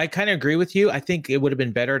kind of agree with you. I think it would have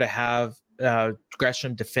been better to have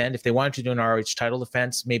Gresham defend. If they wanted to do an ROH title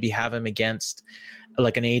defense, maybe have him against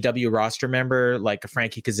like an AEW roster member, like a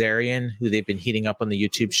Frankie Kazarian, who they've been heating up on the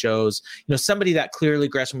YouTube shows. You know, somebody that clearly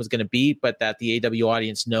Gresham was going to beat, but that the AEW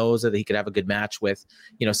audience knows that he could have a good match with.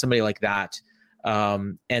 You know, somebody like that.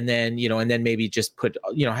 And then maybe just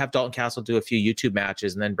have Dalton Castle do a few YouTube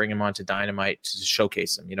matches and then bring him onto Dynamite to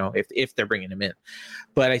showcase him, you know, if they're bringing him in.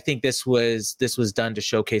 But I think this was done to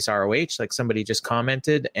showcase ROH, like somebody just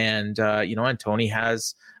commented. And, and Tony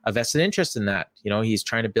has a vested interest in that. You know, he's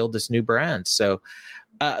trying to build this new brand. So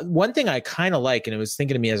one thing I kind of like, and it was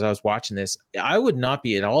thinking to me as I was watching this, I would not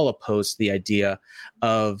be at all opposed to the idea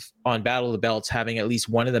of on Battle of the Belts having at least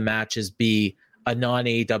one of the matches be a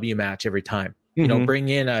non-AEW match every time. You know, bring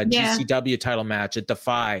in a GCW title match at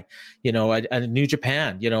Defy, you know, a New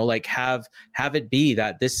Japan, you know, like have it be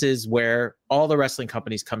that this is where all the wrestling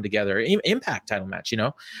companies come together. Impact title match, you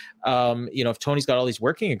know, if Tony's got all these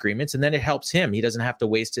working agreements, and then it helps him. He doesn't have to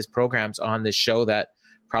waste his programs on this show that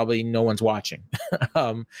probably no one's watching,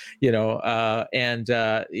 because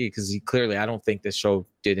clearly I don't think this show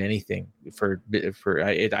did anything for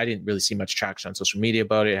I didn't really see much traction on social media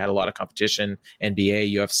about it. It had a lot of competition,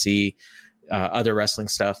 NBA, UFC, other wrestling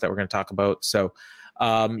stuff that we're going to talk about. So,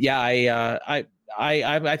 I think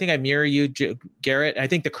I mirror you, Garrett. I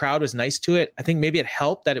think the crowd was nice to it. I think maybe it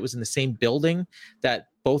helped that it was in the same building that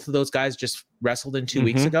both of those guys just wrestled in 2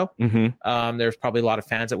 weeks ago. There's probably a lot of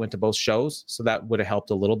fans that went to both shows, so that would have helped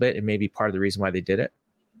a little bit, and maybe part of the reason why they did it.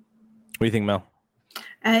 What do you think, Mel?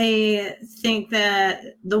 I think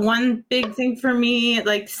that the one big thing for me,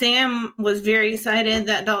 like Sam was very excited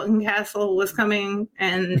that Dalton Castle was coming,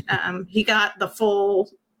 and he got the full,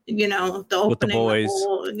 you know, the opening. With the boys.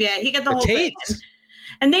 He got the whole thing.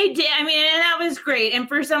 And they did. I mean, and that was great. And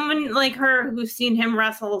for someone like her who's seen him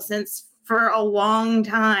wrestle for a long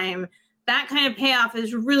time, that kind of payoff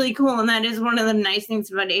is really cool. And that is one of the nice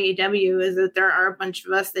things about AEW is that there are a bunch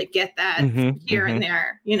of us that get that here and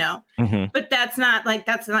there, you know, but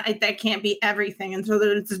that can't be everything. And so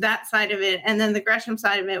there's that side of it. And then the Gresham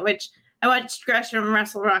side of it, which I watched Gresham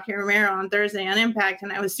wrestle Rocky Romero on Thursday on Impact,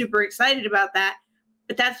 and I was super excited about that.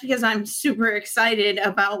 But that's because I'm super excited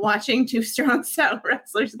about watching two strong style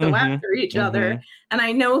wrestlers go after each other. And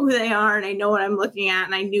I know who they are, and I know what I'm looking at.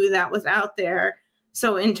 And I knew that was out there.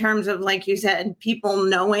 So in terms of, like you said, people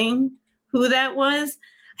knowing who that was,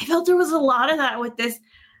 I felt there was a lot of that with this.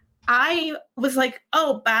 I was like,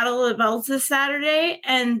 oh, Battle of the Belts this Saturday.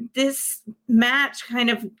 And this match kind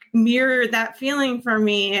of mirrored that feeling for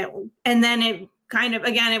me. And then it kind of,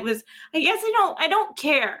 again, it was, I guess I don't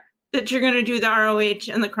care that you're going to do the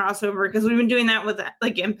ROH and the crossover, because we've been doing that with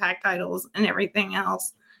like Impact titles and everything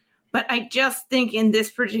else. But I just think in this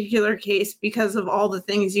particular case, because of all the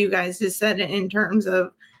things you guys just said in terms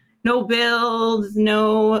of no builds,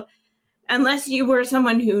 unless you were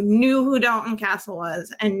someone who knew who Dalton Castle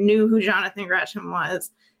was and knew who Jonathan Gresham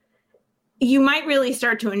was, you might really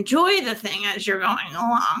start to enjoy the thing as you're going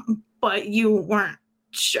along, but you weren't.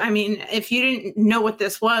 I mean, if you didn't know what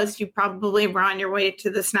this was, you probably were on your way to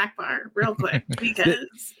the snack bar real quick, because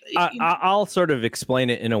I'll sort of explain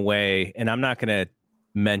it in a way, and I'm not going to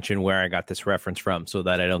mention where I got this reference from so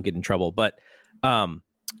that I don't get in trouble. But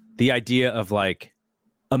the idea of like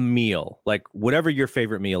a meal, like whatever your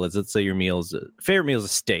favorite meal is, let's say your favorite meal is a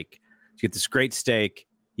steak. You get this great steak,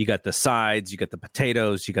 you got the sides, you got the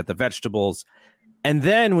potatoes, you got the vegetables. And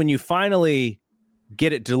then when you finally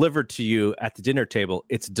get it delivered to you at the dinner table,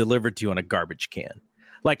 it's delivered to you on a garbage can.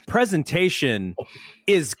 Like, presentation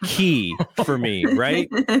is key for me, right?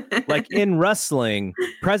 Like, in wrestling,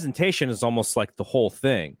 presentation is almost like the whole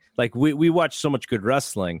thing. Like, we watch so much good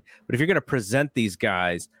wrestling, but if you're going to present these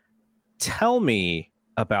guys, tell me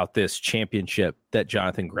about this championship that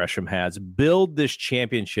Jonathan Gresham has. Build this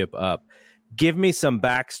championship up. Give me some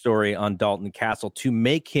backstory on Dalton Castle to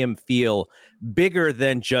make him feel bigger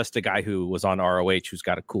than just a guy who was on ROH who's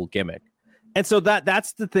got a cool gimmick. And so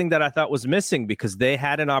that's the thing that I thought was missing, because they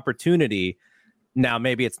had an opportunity. Now,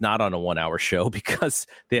 maybe it's not on a 1 hour show because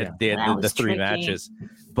they had the 3 matches,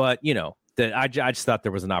 but I just thought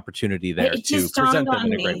there was an opportunity there to present them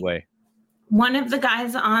in a great way. One of the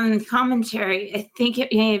guys on commentary, I think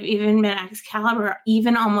it may have even been Excalibur,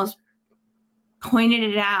 even almost pointed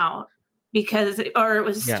it out or it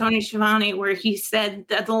was Tony Schiavone, where he said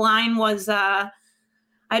that the line was,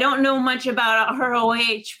 I don't know much about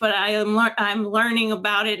ROH, but I'm learning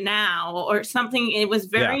about it now, or something. It was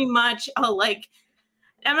very much like,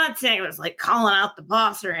 I'm not saying it was like calling out the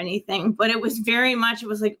boss or anything, but it was very much, it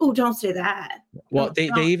was like, oh, don't say that. Well,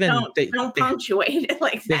 don't punctuate it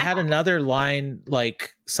like that. They had another line,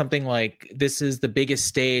 like something like, this is the biggest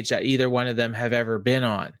stage that either one of them have ever been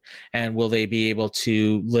on, and will they be able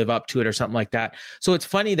to live up to it, or something like that. So it's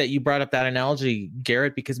funny that you brought up that analogy,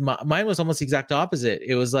 Garrett, because mine was almost the exact opposite.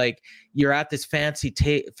 It was like, you're at this fancy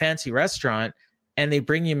restaurant and they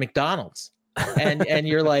bring you McDonald's. and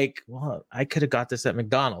you're like, well, I could have got this at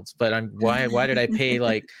McDonald's, but why did I pay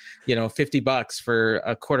like $50 for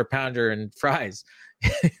a quarter pounder and fries?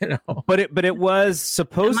 But it was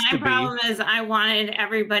supposed to be. My problem is I wanted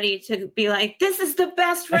everybody to be like, this is the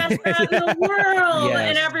best restaurant in the world. Yes.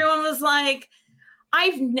 And everyone was like,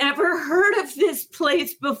 I've never heard of this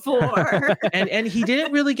place before. and he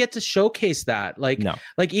didn't really get to showcase that. Like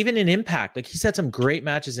even in Impact, like, he's had some great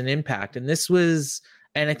matches in Impact, and this was.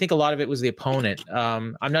 And I think a lot of it was the opponent.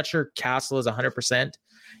 I'm not sure Castle is 100%.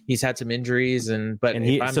 He's had some injuries, but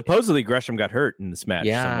supposedly Gresham got hurt in this match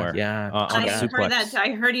somewhere. Yeah, I heard that. I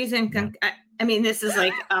heard he's in. I mean, this is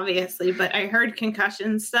like obviously, but I heard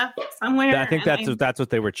concussion stuff somewhere. I think that's what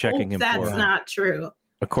they were checking him for. That's not true,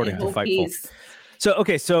 according to Fightful.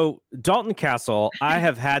 So Dalton Castle, I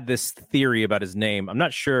have had this theory about his name. I'm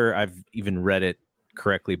not sure I've even read it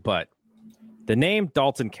correctly, but the name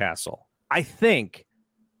Dalton Castle, I think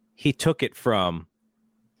he took it from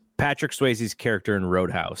Patrick Swayze's character in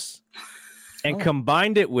Roadhouse and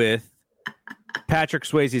combined it with Patrick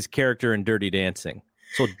Swayze's character in Dirty Dancing.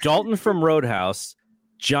 So Dalton from Roadhouse,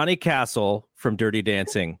 Johnny Castle from Dirty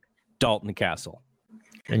Dancing, Dalton Castle.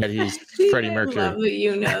 And he's Freddie Mercury. I love that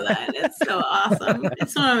you know that. It's so awesome.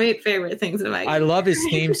 It's one of my favorite things about you. I love his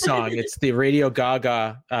theme song. It's the Radio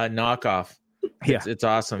Gaga knockoff. Yeah, it's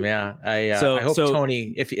awesome. Yeah, I hope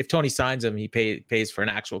Tony, if Tony signs him, he pays for an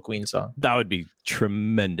actual Queen song. That would be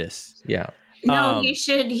tremendous. Yeah. No, he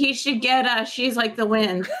should get She's Like the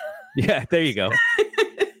Wind. Yeah, there you go.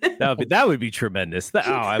 that would be tremendous.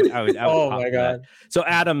 I would oh my god! That. So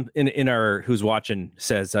Adam in our who's watching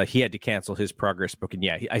says he had to cancel his progress book, and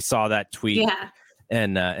I saw that tweet. Yeah.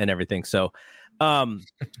 And everything. So,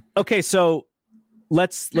 okay, so.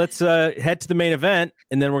 Let's head to the main event,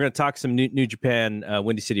 and then we're going to talk some New Japan,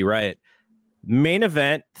 Windy City Riot. Main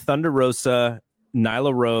event: Thunder Rosa,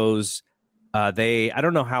 Nyla Rose. I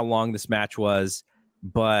don't know how long this match was,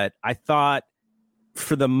 but I thought,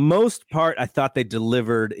 for the most part, they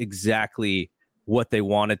delivered exactly what they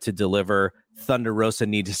wanted to deliver. Thunder Rosa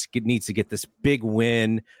needs to get this big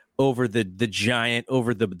win over the giant,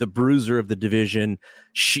 over the bruiser of the division.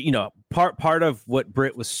 She, part of what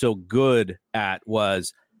Britt was so good at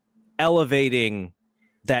was elevating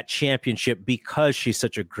that championship because she's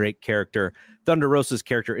such a great character. Thunder Rosa's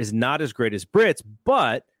character is not as great as Britt's,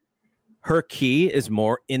 but her key is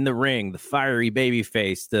more in the ring, the fiery baby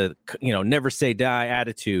face, the never say die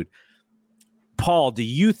attitude. Paul, do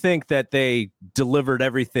you think that they delivered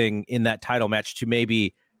everything in that title match to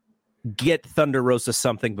maybe get Thunder Rosa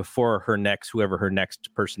something before whoever her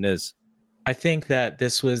next person is? I think that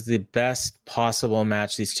this was the best possible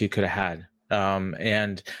match these two could have had.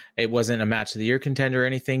 And it wasn't a match of the year contender or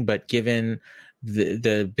anything, but given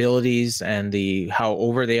the abilities and how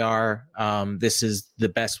over they are, this is the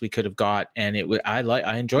best we could have got, and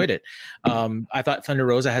I enjoyed it. I thought Thunder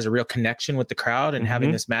Rosa has a real connection with the crowd, and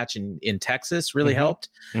having this match in Texas really helped.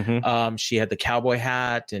 She had the cowboy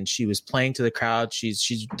hat, and she was playing to the crowd.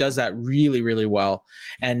 She does that really, really well.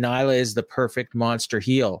 And Nyla is the perfect monster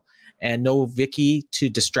heel. And no Vicky to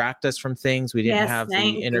distract us from things. We didn't have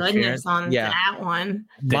the interference on that one.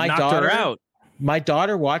 They knocked her out. My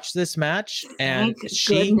daughter watched this match and Thank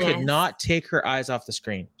she goodness. could not take her eyes off the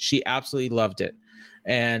screen. She absolutely loved it.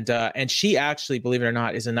 And she actually, believe it or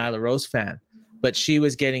not, is a Nyla Rose fan. But she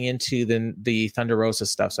was getting into the Thunder Rosa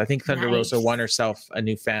stuff. So I think Thunder Rosa won herself a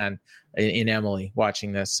new fan in Emily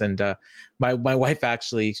watching this. And my wife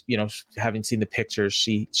actually, you know, having seen the pictures,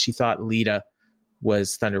 she thought Lita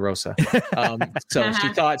was Thunder Rosa. So she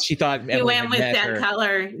thought You Emily went had with met that her.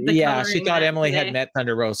 color. Yeah, she thought Emily had met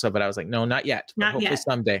Thunder Rosa, but I was like, no, not yet. Not hopefully yet.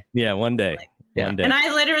 someday. Yeah, one day. Yeah. One day. And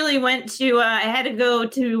I literally went to,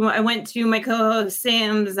 I went to my co-host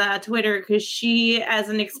Sam's Twitter because she, as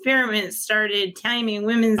an experiment, started timing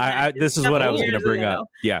women's matches this is a what I couple was going to years bring ago. up.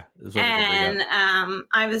 Yeah. This is what I was gonna bring And up.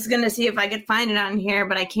 I was going to see if I could find it on here,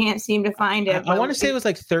 but I can't seem to find it. I want to say it was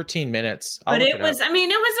like 13 minutes. But it was, I mean,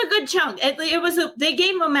 it was a good chunk. They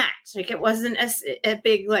gave them a match. Like, it wasn't a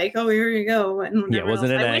big, like, oh, here you go. And Yeah, it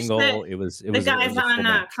wasn't an I wish angle. that It was the guys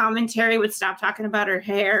on commentary would stop talking about her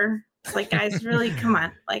hair. It's like, guys, really, come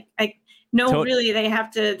on. Like, really, they have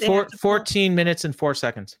to. 14 minutes and 4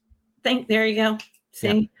 seconds. There you go.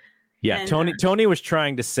 See? Yeah, And, Tony was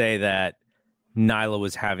trying to say that Nyla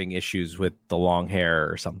was having issues with the long hair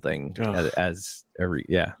or something. Ugh. I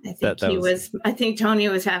think Tony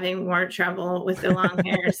was having more trouble with the long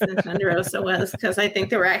hairs than Thunder Rosa was, because I think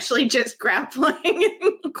they were actually just grappling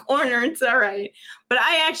in the corner. It's all right. But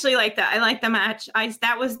I actually like that. I like the match.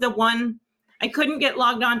 That was the one. I couldn't get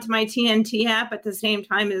logged on to my TNT app at the same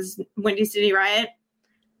time as Windy City Riot.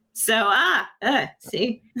 So,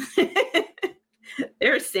 see?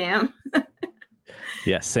 There's Sam.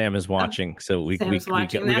 Yeah, Sam is watching. So we got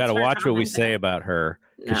to watch what we say about her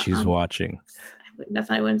because she's watching.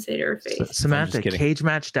 I wouldn't say to her face. Samantha, cage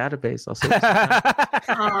match database. I'll say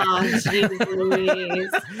oh, geez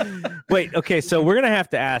Louise. Wait, okay. So we're going to have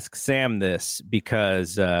to ask Sam this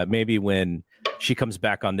because maybe when she comes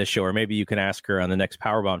back on this show, or maybe you can ask her on the next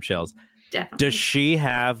Powerbomb Shells. Definitely. Does she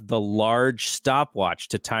have the large stopwatch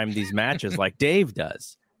to time these matches like Dave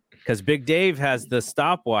does? Because Big Dave has the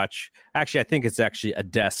stopwatch. Actually, I think it's actually a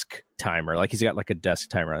desk timer. Like he's got like a desk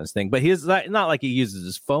timer on his thing, but he's not like he uses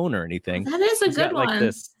his phone or anything. That is He's good got one. like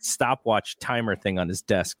this stopwatch timer thing on his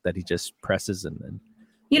desk that he just presses and then.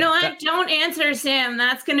 You know what? Don't answer, Sam.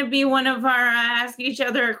 That's going to be one of our ask each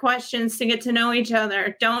other questions to get to know each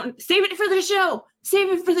other. Don't save it for the show.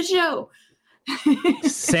 Save it for the show.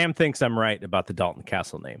 Sam thinks I'm right about the Dalton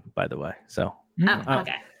Castle name, by the way. So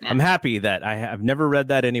okay. I'm happy that I've never read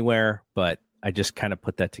that anywhere, but I just kind of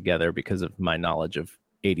put that together because of my knowledge of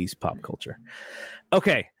 80s pop culture.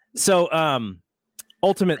 Okay. So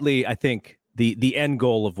ultimately, I think the end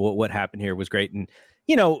goal of what happened here was great. And,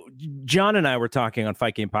 you know, John and I were talking on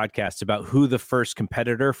Fight Game Podcast about who the first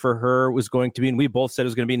competitor for her was going to be. And we both said it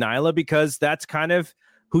was going to be Nyla because that's kind of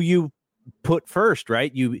who you put first,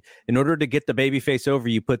 right? You, in order to get the babyface over,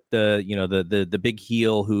 you put the big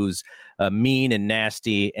heel who's mean and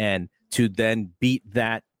nasty, and to then beat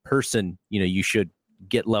that person, you should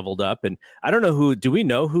get leveled up. And I don't know do we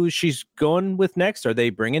know who she's going with next? Are they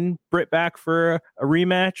bringing Britt back for a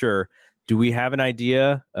rematch, or do we have an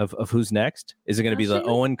idea of who's next? Is it going to be the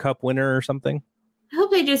Owen Cup winner or something? I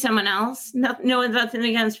hope they do someone else. Nothing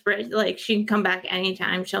against Britt. Like, she can come back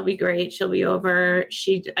anytime. She'll be great. She'll be over.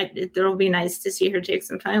 It'll be nice to see her take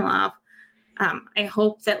some time off. I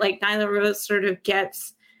hope that like Nyla Rose sort of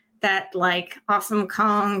gets that like Awesome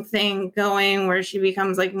Kong thing going, where she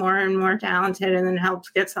becomes like more and more talented, and then helps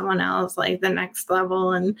get someone else like the next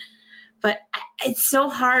level. But it's so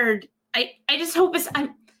hard. I just hope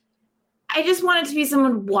I just want it to be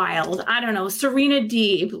someone wild. I don't know, Serena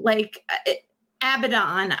Deeb, like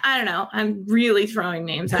Abaddon. I don't know. I'm really throwing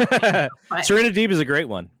names out there. Serena Deeb is a great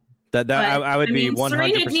one. I would be 100%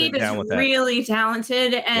 Serena Deeb down with that. Really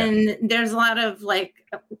talented, and there's a lot of like,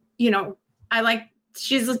 I like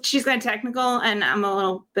she's got technical, and I'm a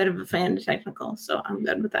little bit of a fan of technical, so I'm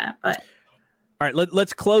good with that. But all right,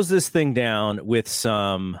 let's close this thing down with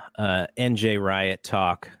some NJ Riot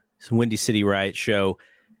talk, some Windy City Riot show.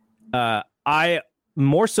 I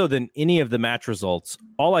more so than any of the match results,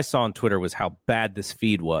 all I saw on Twitter was how bad this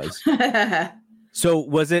feed was. So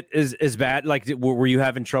was it as bad? Like, were you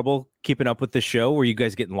having trouble keeping up with the show? Were you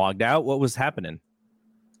guys getting logged out? What was happening?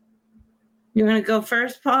 You want to go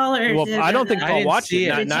first, Paul? Or I don't think Paul watched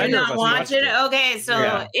it. Did you not watch it? Okay,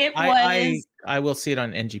 so it was. I will see it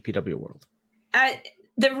on NGPW World.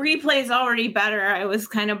 The replay is already better. I was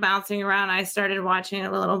kind of bouncing around. I started watching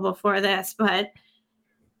a little before this, but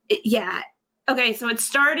yeah. Okay, so it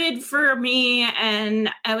started for me, and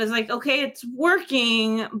I was like, okay, it's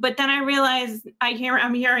working. But then I realized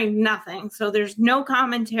I'm hearing nothing. So there's no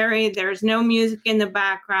commentary. There's no music in the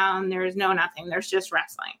background. There's no nothing. There's just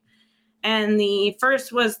wrestling. and the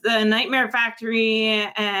first was the Nightmare Factory,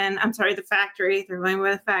 and I'm sorry, the Factory. They're going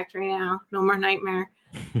with the Factory now. No more Nightmare.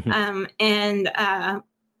 And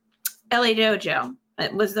LA Dojo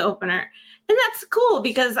was the opener. And that's cool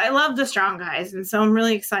because I love the Strong Guys. And so I'm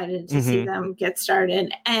really excited to see them get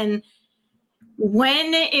started. And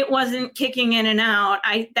when it wasn't kicking in and out,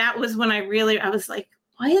 that was when I was like,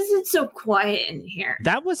 why is it so quiet in here?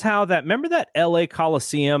 That was how remember that LA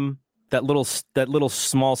Coliseum, that little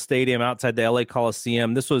small stadium outside the LA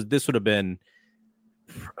Coliseum. This would have been,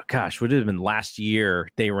 would it have been last year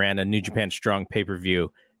they ran a New Japan Strong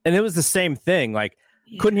pay-per-view. And it was the same thing. Like,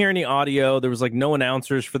 couldn't hear any audio. There was like no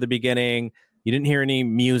announcers for the beginning. You didn't hear any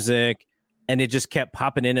music, and it just kept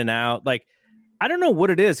popping in and out. Like, I don't know what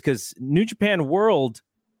it is, because New Japan World,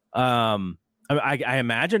 I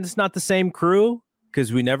imagine it's not the same crew,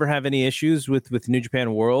 because we never have any issues with New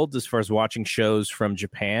Japan World as far as watching shows from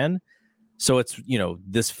Japan. So it's,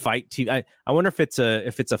 this Fight TV. I wonder if it's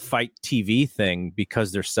a Fight TV thing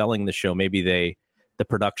because they're selling the show. Maybe the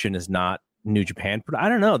production is not New Japan. I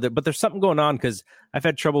don't know, but there's something going on, because I've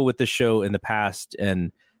had trouble with this show in the past,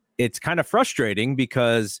 and it's kind of frustrating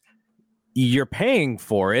because you're paying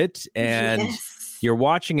for it and you're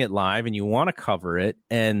watching it live and you want to cover it,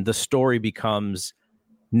 and the story becomes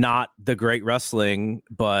not the great wrestling,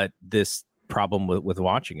 but this problem with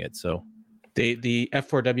watching it. So the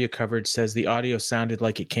F4W coverage says the audio sounded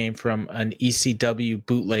like it came from an ECW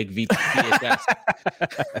bootleg VHS.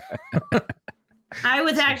 I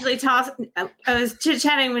was actually I was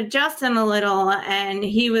chit-chatting with Justin a little, and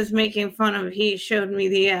he was making fun of, he showed me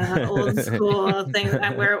the old school thing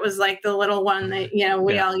where it was like the little one that,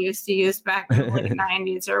 we all used to use back in the late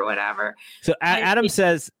 90s or whatever. So Adam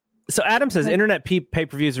says internet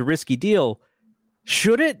pay-per-view is a risky deal.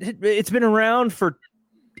 Should it? It's been around for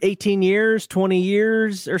 18 years, 20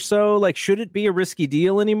 years or so. Like, should it be a risky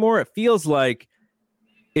deal anymore? It feels like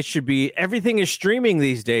it should be. Everything is streaming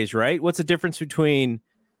these days, right? What's the difference between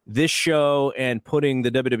this show and putting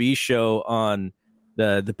the WWE show on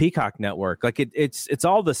the Peacock network? Like, it's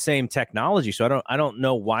all the same technology. So I don't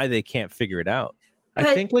know why they can't figure it out.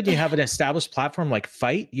 I think when you have an established platform like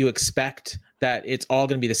Fight, you expect that it's all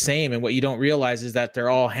going to be the same. And what you don't realize is that they're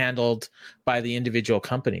all handled by the individual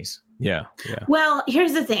companies. Yeah. Well,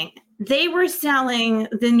 here's the thing. They were selling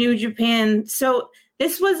the New Japan. So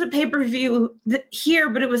this was a pay-per-view here,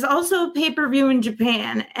 but it was also a pay-per-view in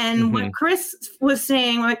Japan. And what Chris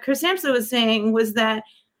Sampson was saying was that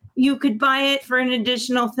you could buy it for an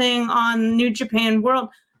additional thing on New Japan World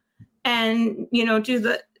and, do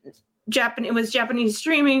the it was Japanese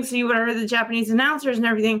streaming. So you would have heard the Japanese announcers and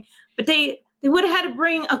everything, but they would have had to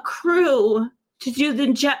bring a crew to do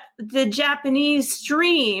the Japanese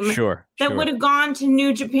stream. Sure. That would have gone to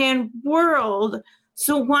New Japan World.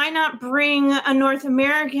 So why not bring a North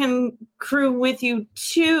American crew with you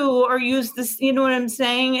too, or use this? You know what I'm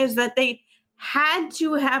saying? Is that they had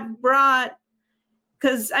to have brought,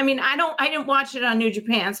 because I didn't watch it on New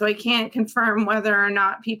Japan, so I can't confirm whether or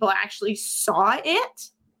not people actually saw it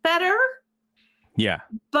better. Yeah.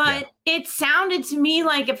 But it sounded to me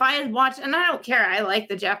like if I had watched, and I don't care, I like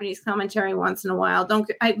the Japanese commentary once in a while.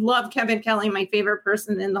 I love Kevin Kelly, my favorite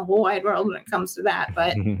person in the whole wide world when it comes to that.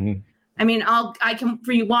 But I can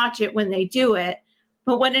rewatch it when they do it.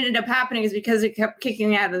 But what ended up happening is because it kept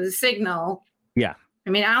kicking out of the signal. Yeah.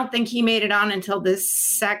 I don't think he made it on until this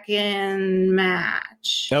second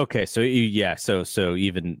match. Okay. So so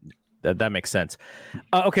even that makes sense.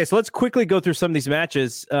 Okay. So let's quickly go through some of these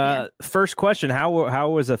matches. First question. How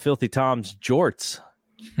was a Filthy Tom's jorts?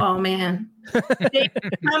 Oh man.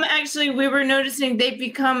 We were noticing they've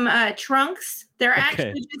become trunks. They're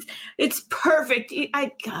actually it's perfect.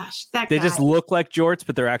 They just look like jorts,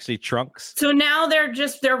 but they're actually trunks. So now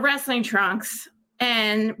they're wrestling trunks,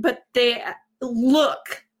 but they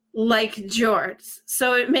look like jorts.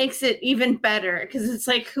 So it makes it even better because it's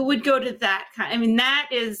like, who would go to that kind? That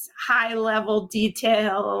is high level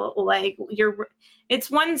detail. Like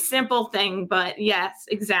it's one simple thing, but yes,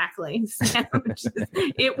 exactly.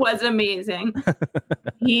 It was amazing.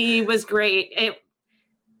 He was great.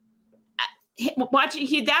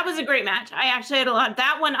 That was a great match. I actually had a lot.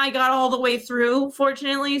 That one I got all the way through.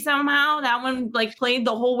 Fortunately, somehow that one played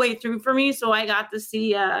the whole way through for me, so I got to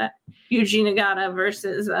see Yuji Nagata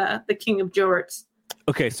versus the King of Jorts.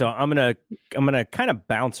 Okay, so I'm gonna kind of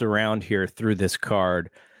bounce around here through this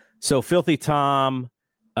card. So Filthy Tom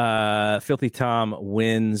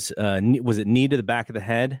wins. Was it knee to the back of the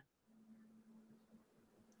head?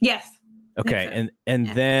 Yes. Okay,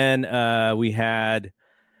 then we had.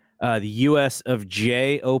 The US of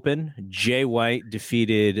J Open. Jay White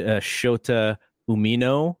defeated Shota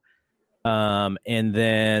Umino. And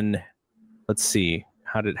then let's see.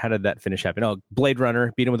 How did that finish happen? Oh, Blade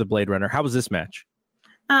Runner beat him with a Blade Runner. How was this match?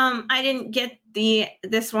 I didn't get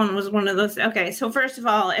this one was one of those. Okay, so first of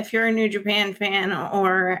all, if you're a New Japan fan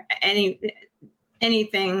or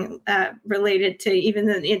anything related to even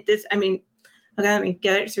this, I mean, okay, let me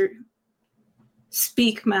get it through.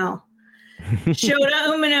 Speak, Mel. Shota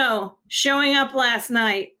Umino showing up last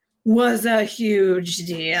night was a huge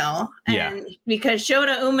deal. And because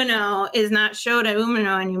Shota Umino is not Shota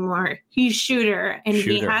Umino anymore, he's Shooter, and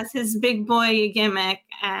he has his big boy gimmick.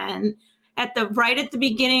 And right at the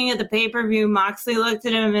beginning of the pay-per-view, Moxley looked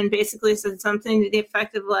at him and basically said something to the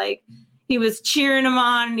effect of like, he was cheering him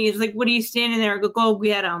on, and he's like, what are you standing there? Go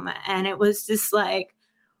get him. And it was just like,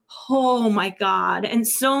 oh my God. And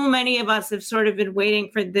so many of us have sort of been waiting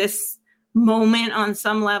for this moment on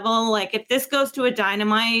some level. Like if this goes to a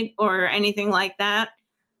Dynamite or anything like that,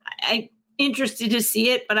 I'm interested to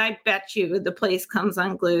see it, but I bet you the place comes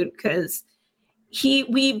unglued because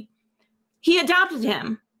he adopted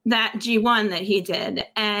him. That G1 that he did,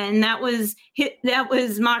 and that was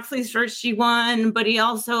Moxley's first G1, but he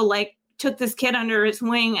also like took this kid under his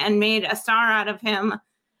wing and made a star out of him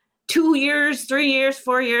 2 years, 3 years,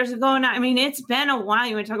 4 years ago. Now, I mean, it's been a while.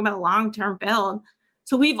 You want to talk about a long-term build.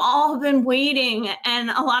 So we've all been waiting, and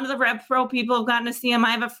a lot of the Rev Pro people have gotten to see him. I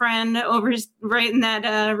have a friend over right in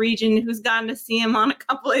that region who's gotten to see him on a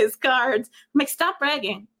couple of his cards. I'm like, stop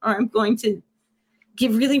bragging, or I'm going to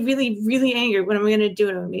get really, really, really angry. What am I going to do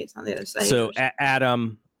when I'm on the other side? So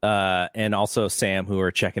Adam and also Sam, who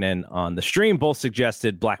are checking in on the stream, both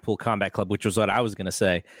suggested Blackpool Combat Club, which was what I was going to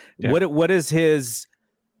say. Yeah. What is his?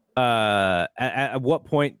 At what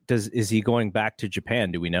point is he going back to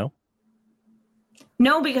Japan? Do we know?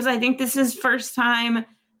 No, because I think this is first time.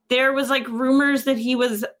 There was like rumors that he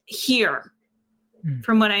was here,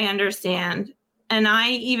 from what I understand. And I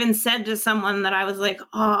even said to someone that I was like,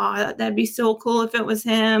 oh, that'd be so cool if it was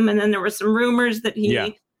him. And then there were some rumors that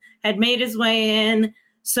he had made his way in.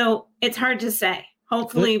 So it's hard to say.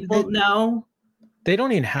 Hopefully we'll know. They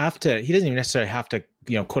don't even have to. He doesn't even necessarily have to,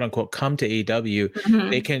 quote unquote, come to AEW.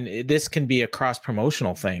 Mm-hmm. This can be a cross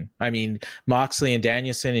promotional thing. I mean, Moxley and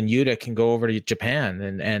Danielson and Yuta can go over to Japan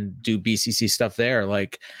and do BCC stuff there.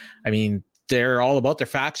 like, I mean, they're all about their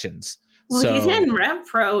factions. Well, he's in Rev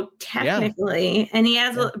Pro technically, and he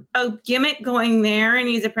has a gimmick going there, and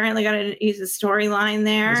he's apparently got a storyline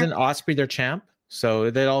there. Isn't Ospreay their champ? So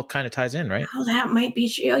that all kind of ties in, right? Oh, that might be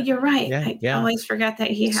true. You're right. I always forget that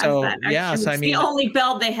he has that. Actually, so, it's the only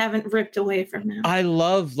belt they haven't ripped away from him. I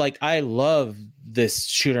love this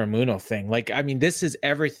Shooter Muno thing. Like, I mean, this is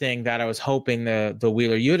everything that I was hoping the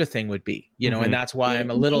Wheeler Yuta thing would be, and that's why I'm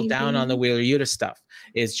a little down on the Wheeler Yuta stuff,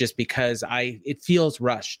 is just because it feels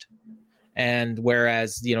rushed. And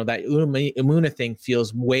whereas, that Umuna thing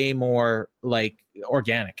feels way more like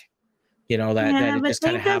organic, that it just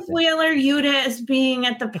kind of happened. Wheeler Yuta as being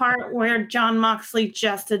at the part where John Moxley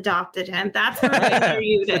just adopted him. That's where Wheeler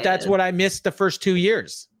Yuta But that's what I missed the first 2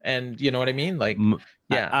 years. And you know what I mean? Like,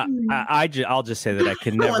 yeah. I'll just say that I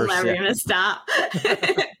can never say. Never gonna stop.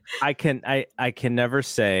 I can never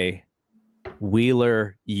say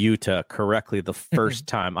Wheeler Yuta correctly the first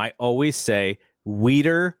time. I always say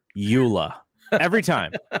Wheeler Eula every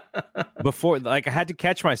time. Before, like, I had to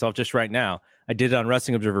catch myself just right now. I did it on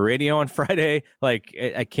Wrestling Observer Radio on Friday. Like,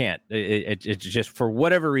 I can't. It's just, for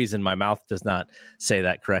whatever reason, my mouth does not say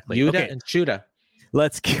that correctly. Yuta and Shuda.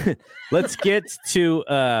 Let's get to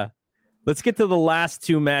the last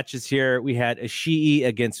two matches here. We had Ishii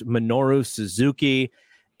against Minoru Suzuki,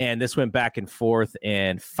 and this went back and forth.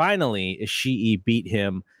 And finally, Ishii beat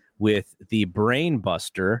him with the Brain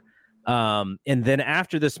Buster. And then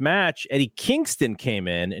after this match, Eddie Kingston came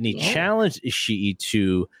in and he challenged Ishii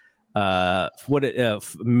to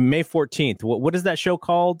May 14th. What is that show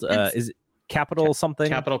called? Is it Capital something?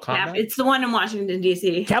 Capital Combat? It's the one in Washington,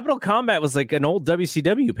 D.C. Capital Combat was like an old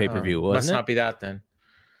WCW pay-per-view, wasn't it? Must not be that then.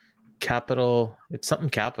 Capital, it's something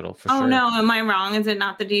Capital for sure. Oh no, am I wrong? Is it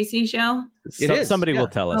not the DC show? Somebody will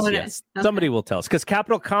tell us. Yes, okay. Somebody will tell us, because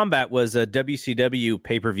Capital Combat was a WCW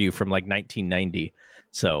pay-per-view from like 1990.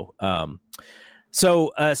 So then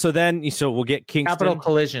we'll get Kingston. Capital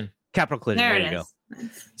Collision. There you go.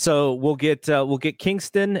 So we'll get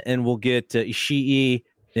Kingston and we'll get Ishii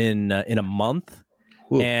in a month.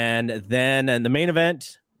 Ooh. And then the main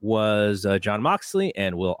event was Jon Moxley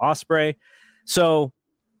and Will Ospreay. So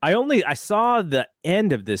I saw the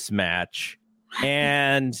end of this match,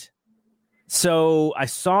 and so I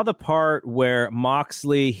saw the part where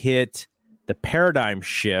Moxley hit the paradigm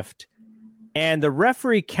shift, and the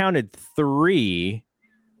referee counted 3,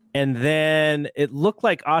 and then it looked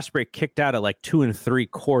like Ospreay kicked out at like 2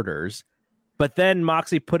 3/4. but then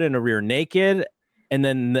Moxley put in a rear naked, and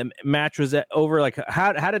then the match was over. Like,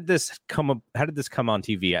 how did this come up? How did this come on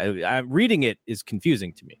TV? I'm reading it is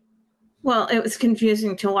confusing to me. Well, it was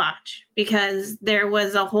confusing to watch because there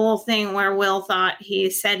was a whole thing where Will thought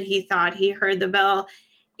he heard the bell.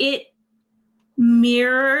 It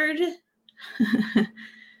mirrored.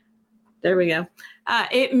 There we go.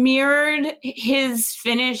 It mirrored his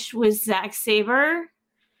finish with Zack Sabre.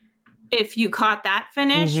 If you caught that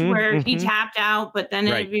finish where he tapped out, but then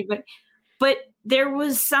but there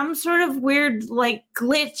was some sort of weird like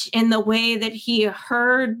glitch in the way that he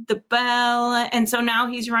heard the bell. And so now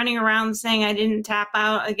he's running around saying, I didn't tap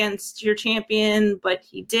out against your champion, but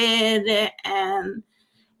he did. And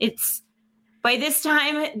it's by this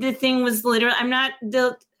time, the thing was literally,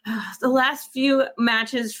 the last few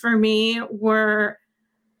matches for me were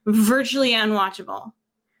virtually unwatchable.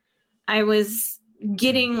 I was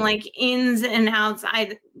getting like ins and outs.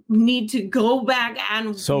 I need to go back and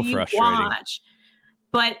rewatch.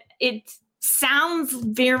 But it sounds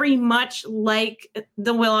very much like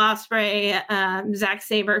the Will Ospreay, Zack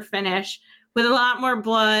Sabre finish with a lot more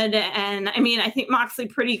blood. And I mean, I think Moxley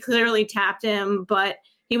pretty clearly tapped him, but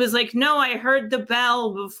he was like, no, I heard the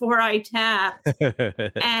bell before I tapped.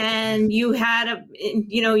 And you had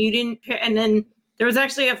you didn't. And then there was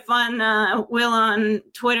actually a fun Will on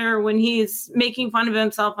Twitter when he's making fun of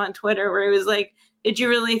himself on Twitter, where he was like, did you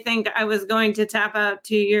really think I was going to tap out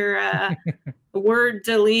to your word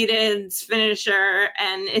deleted finisher?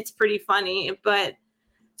 And it's pretty funny. But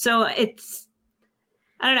so it's,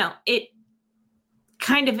 I don't know, it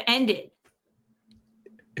kind of ended.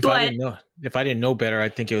 If I didn't know better, I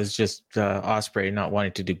think it was just Ospreay not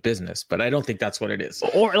wanting to do business, but I don't think that's what it is.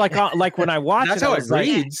 Or like when I watched that's how it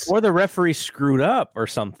reads. Or the referee screwed up or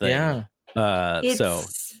something. Yeah.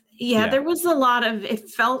 There was a lot of, it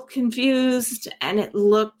felt confused and it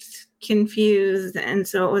looked confused. And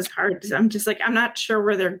so it was hard. I'm just like, I'm not sure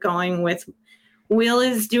where they're going with.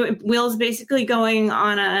 Will's basically going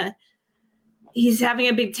on he's having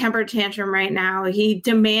a big temper tantrum right now. He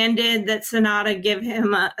demanded that Sonata give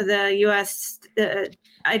him the U.S.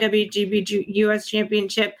 IWGP U.S.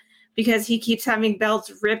 Championship because he keeps having belts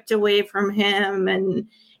ripped away from him. And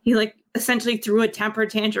he like essentially threw a temper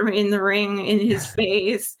tantrum in the ring in his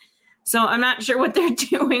face. So I'm not sure what they're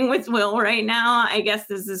doing with Will right now. I guess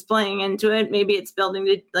this is playing into it. Maybe it's building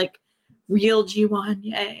to like real G1.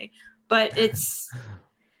 Yay. But it's,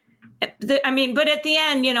 but at the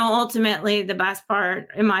end, ultimately the best part,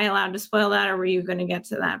 am I allowed to spoil that or were you going to get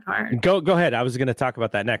to that part? Go ahead. I was going to talk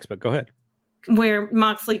about that next, but go ahead. Where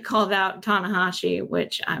Moxley called out Tanahashi,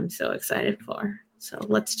 which I'm so excited for. So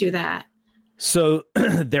let's do that. So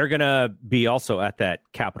they're going to be also at that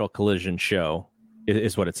Capital Collision show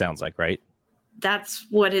is what it sounds like, right? That's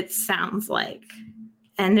what it sounds like.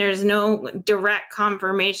 And there's no direct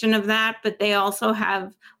confirmation of that, but they also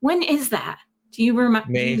have, when is that? Do you remember?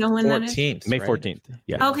 May 14th. May 14th.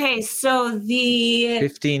 Yeah. Okay, so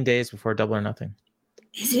 15 days before Double or Nothing.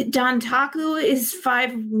 Is it Dontaku is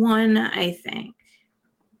 5-1, I think.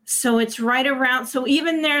 So it's right around. So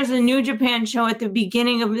even there's a New Japan show at the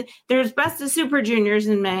beginning of. There's Best of Super Juniors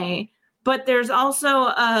in May, but there's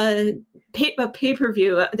also a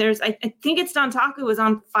pay-per-view. There's I think it's Dontaku is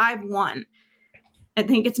on 5-1. I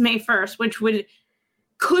think it's May 1st, which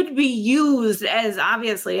could be used as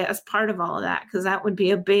obviously as part of all of that, because that would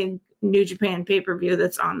be a big New Japan pay-per-view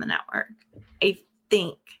that's on the network, I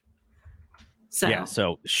think. So yeah,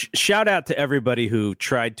 so shout out to everybody who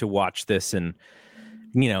tried to watch this and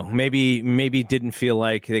maybe didn't feel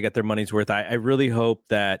like they got their money's worth. I really hope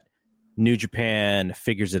that New Japan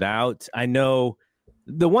figures it out. I know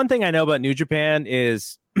the one thing I know about New Japan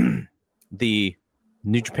is the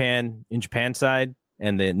New Japan in Japan side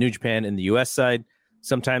and the New Japan in the US side.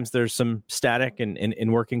 Sometimes there's some static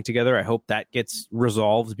in working together. I hope that gets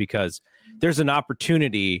resolved because there's an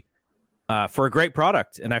opportunity for a great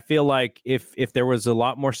product. And I feel like if there was a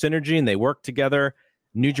lot more synergy and they work together,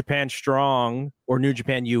 New Japan Strong or New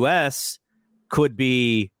Japan US could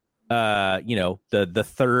be, the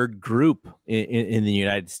third group in the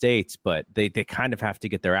United States, but they kind of have to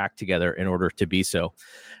get their act together in order to be so.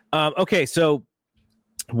 Okay, so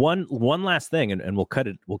one last thing, and we'll cut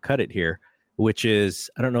it here, which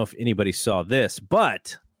is, I don't know if anybody saw this,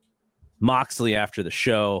 but Moxley after the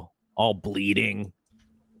show, all bleeding.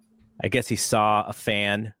 I guess he saw a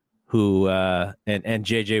fan who, and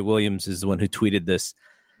JJ Williams is the one who tweeted this.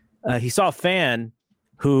 He saw a fan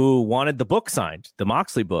who wanted the book signed, the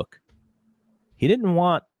Moxley book. He didn't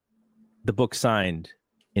want the book signed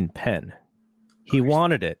in pen. He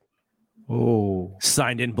wanted it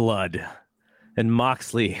signed in blood. And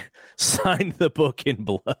Moxley signed the book in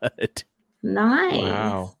blood. Nice.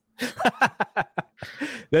 Wow.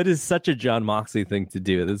 That is such a Jon Moxley thing to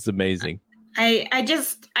do. This is amazing.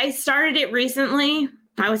 I started it recently.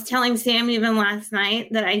 I was telling Sam even last night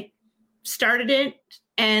that I started it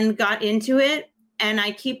and got into it, and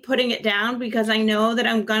I keep putting it down because I know that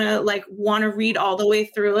I'm gonna want to read all the way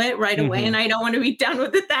through it right away, and I don't want to be done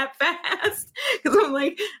with it that fast because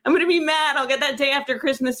I'm gonna be mad. I'll get that day after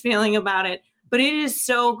Christmas feeling about it. But it is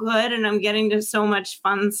so good, and I'm getting to so much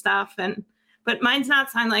fun stuff. But mine's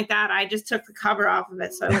not signed like that. I just took the cover off of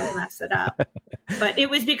it so I wouldn't mess it up. But it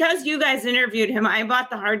was because you guys interviewed him. I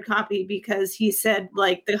bought the hard copy because he said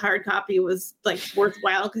the hard copy was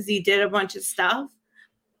worthwhile because he did a bunch of stuff.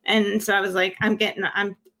 And so I was like, I'm getting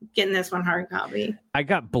this one hard copy. I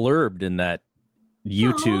got blurbed in that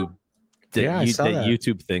YouTube.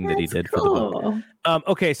 YouTube thing that he did for the book.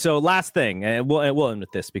 Okay, so last thing, and we'll end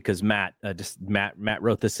with this because Matt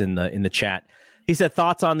wrote this in the chat. He said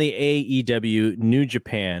thoughts on the AEW New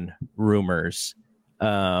Japan rumors.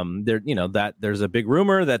 There's a big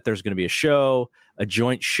rumor that there's going to be a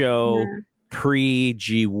joint show pre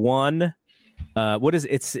G1. What is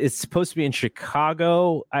it's supposed to be in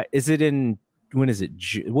Chicago? Is it in? When is it?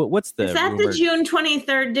 What's the? Is that the June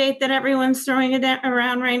 23rd date that everyone's throwing it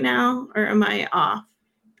around right now, or am I off?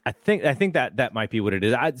 I think that might be what it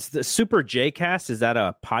is. It's the Super J-Cast. Is that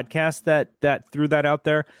a podcast that threw that out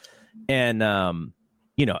there? And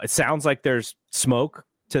it sounds like there's smoke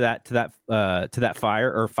to that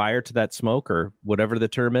fire, or fire to that smoke, or whatever the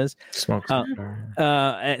term is. Smoke.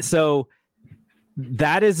 So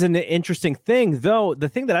that is an interesting thing, though. The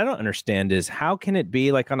thing that I don't understand is how can it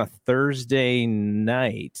be on a Thursday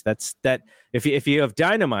night? That if you have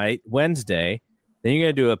Dynamite Wednesday, then you're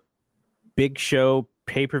gonna do a big show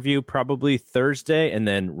pay-per-view probably Thursday, and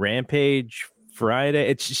then Rampage Friday.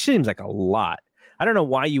 It seems like a lot. I don't know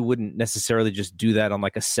why you wouldn't necessarily just do that on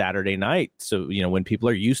a Saturday night. So, when people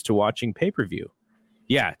are used to watching pay-per-view.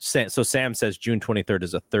 Yeah. So Sam says June 23rd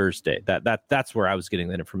is a Thursday. That's where I was getting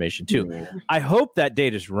that information too. Yeah. I hope that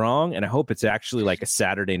date is wrong. And I hope it's actually a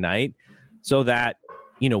Saturday night so that,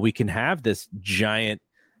 we can have this giant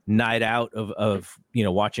night out of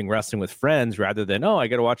watching wrestling with friends rather than, I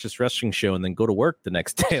got to watch this wrestling show and then go to work the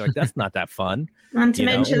next day. That's not that fun. Not to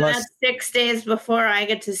mention that's 6 days before I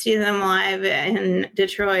get to see them live in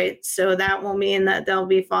Detroit. So that will mean that there'll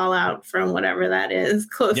be fallout from whatever that is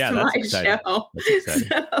close to my show.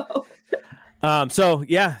 So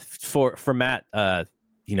yeah, for Matt,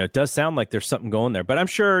 it does sound like there's something going there, but I'm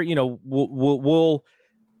sure, we'll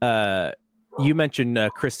you mentioned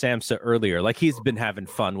Chris Samsa earlier. He's been having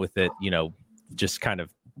fun with it, just kind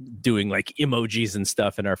of doing emojis and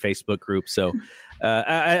stuff in our Facebook group. So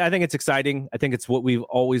I think it's exciting. I think it's what we've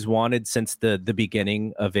always wanted since the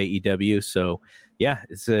beginning of AEW. So yeah,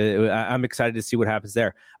 I'm excited to see what happens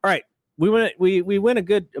there. All right. We went a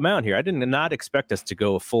good amount here. I did not expect us to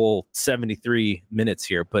go a full 73 minutes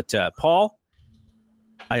here, but Paul,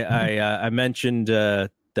 I mentioned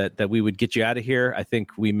that we would get you out of here. I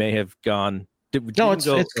think we may have gone.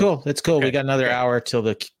 It's cool. It's cool. Okay. We got another hour till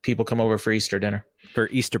the people come over for Easter dinner. For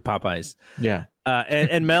Easter Popeyes. Yeah.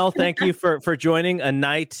 And Mel, thank you for joining a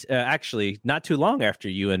night, actually not too long after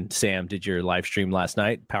you and Sam did your live stream last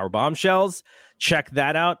night, Power Bombshells. Check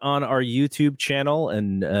that out on our YouTube channel.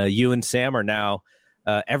 And you and Sam are now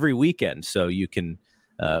every weekend. So you can,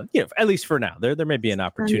 at least for now, there may be an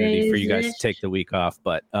opportunity for you guys to take the week off.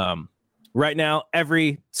 But right now,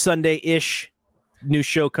 every Sunday-ish, new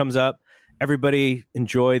show comes up. Everybody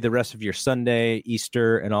enjoy the rest of your Sunday,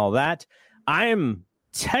 Easter, and all that. I am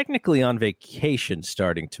technically on vacation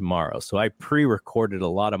starting tomorrow, so I pre-recorded a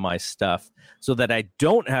lot of my stuff so that I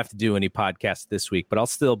don't have to do any podcasts this week, but I'll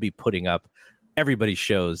still be putting up everybody's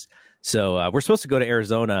shows. So we're supposed to go to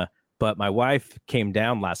Arizona, but my wife came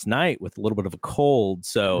down last night with a little bit of a cold,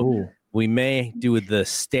 so we may do the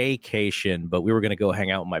staycation, but we were going to go hang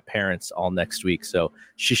out with my parents all next week. So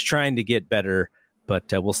she's trying to get better,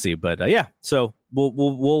 but we'll see. But yeah, so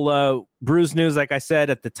we'll Brews News, like I said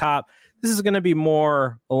at the top. This is going to be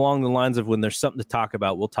more along the lines of when there's something to talk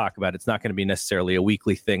about, we'll talk about it. It's not going to be necessarily a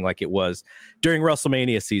weekly thing like it was during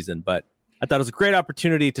WrestleMania season, but I thought it was a great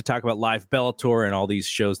opportunity to talk about live Bellator and all these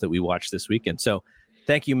shows that we watched this weekend. So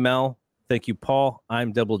thank you, Mel. Thank you, Paul.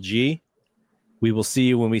 I'm Double G. We will see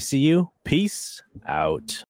you when we see you. Peace out.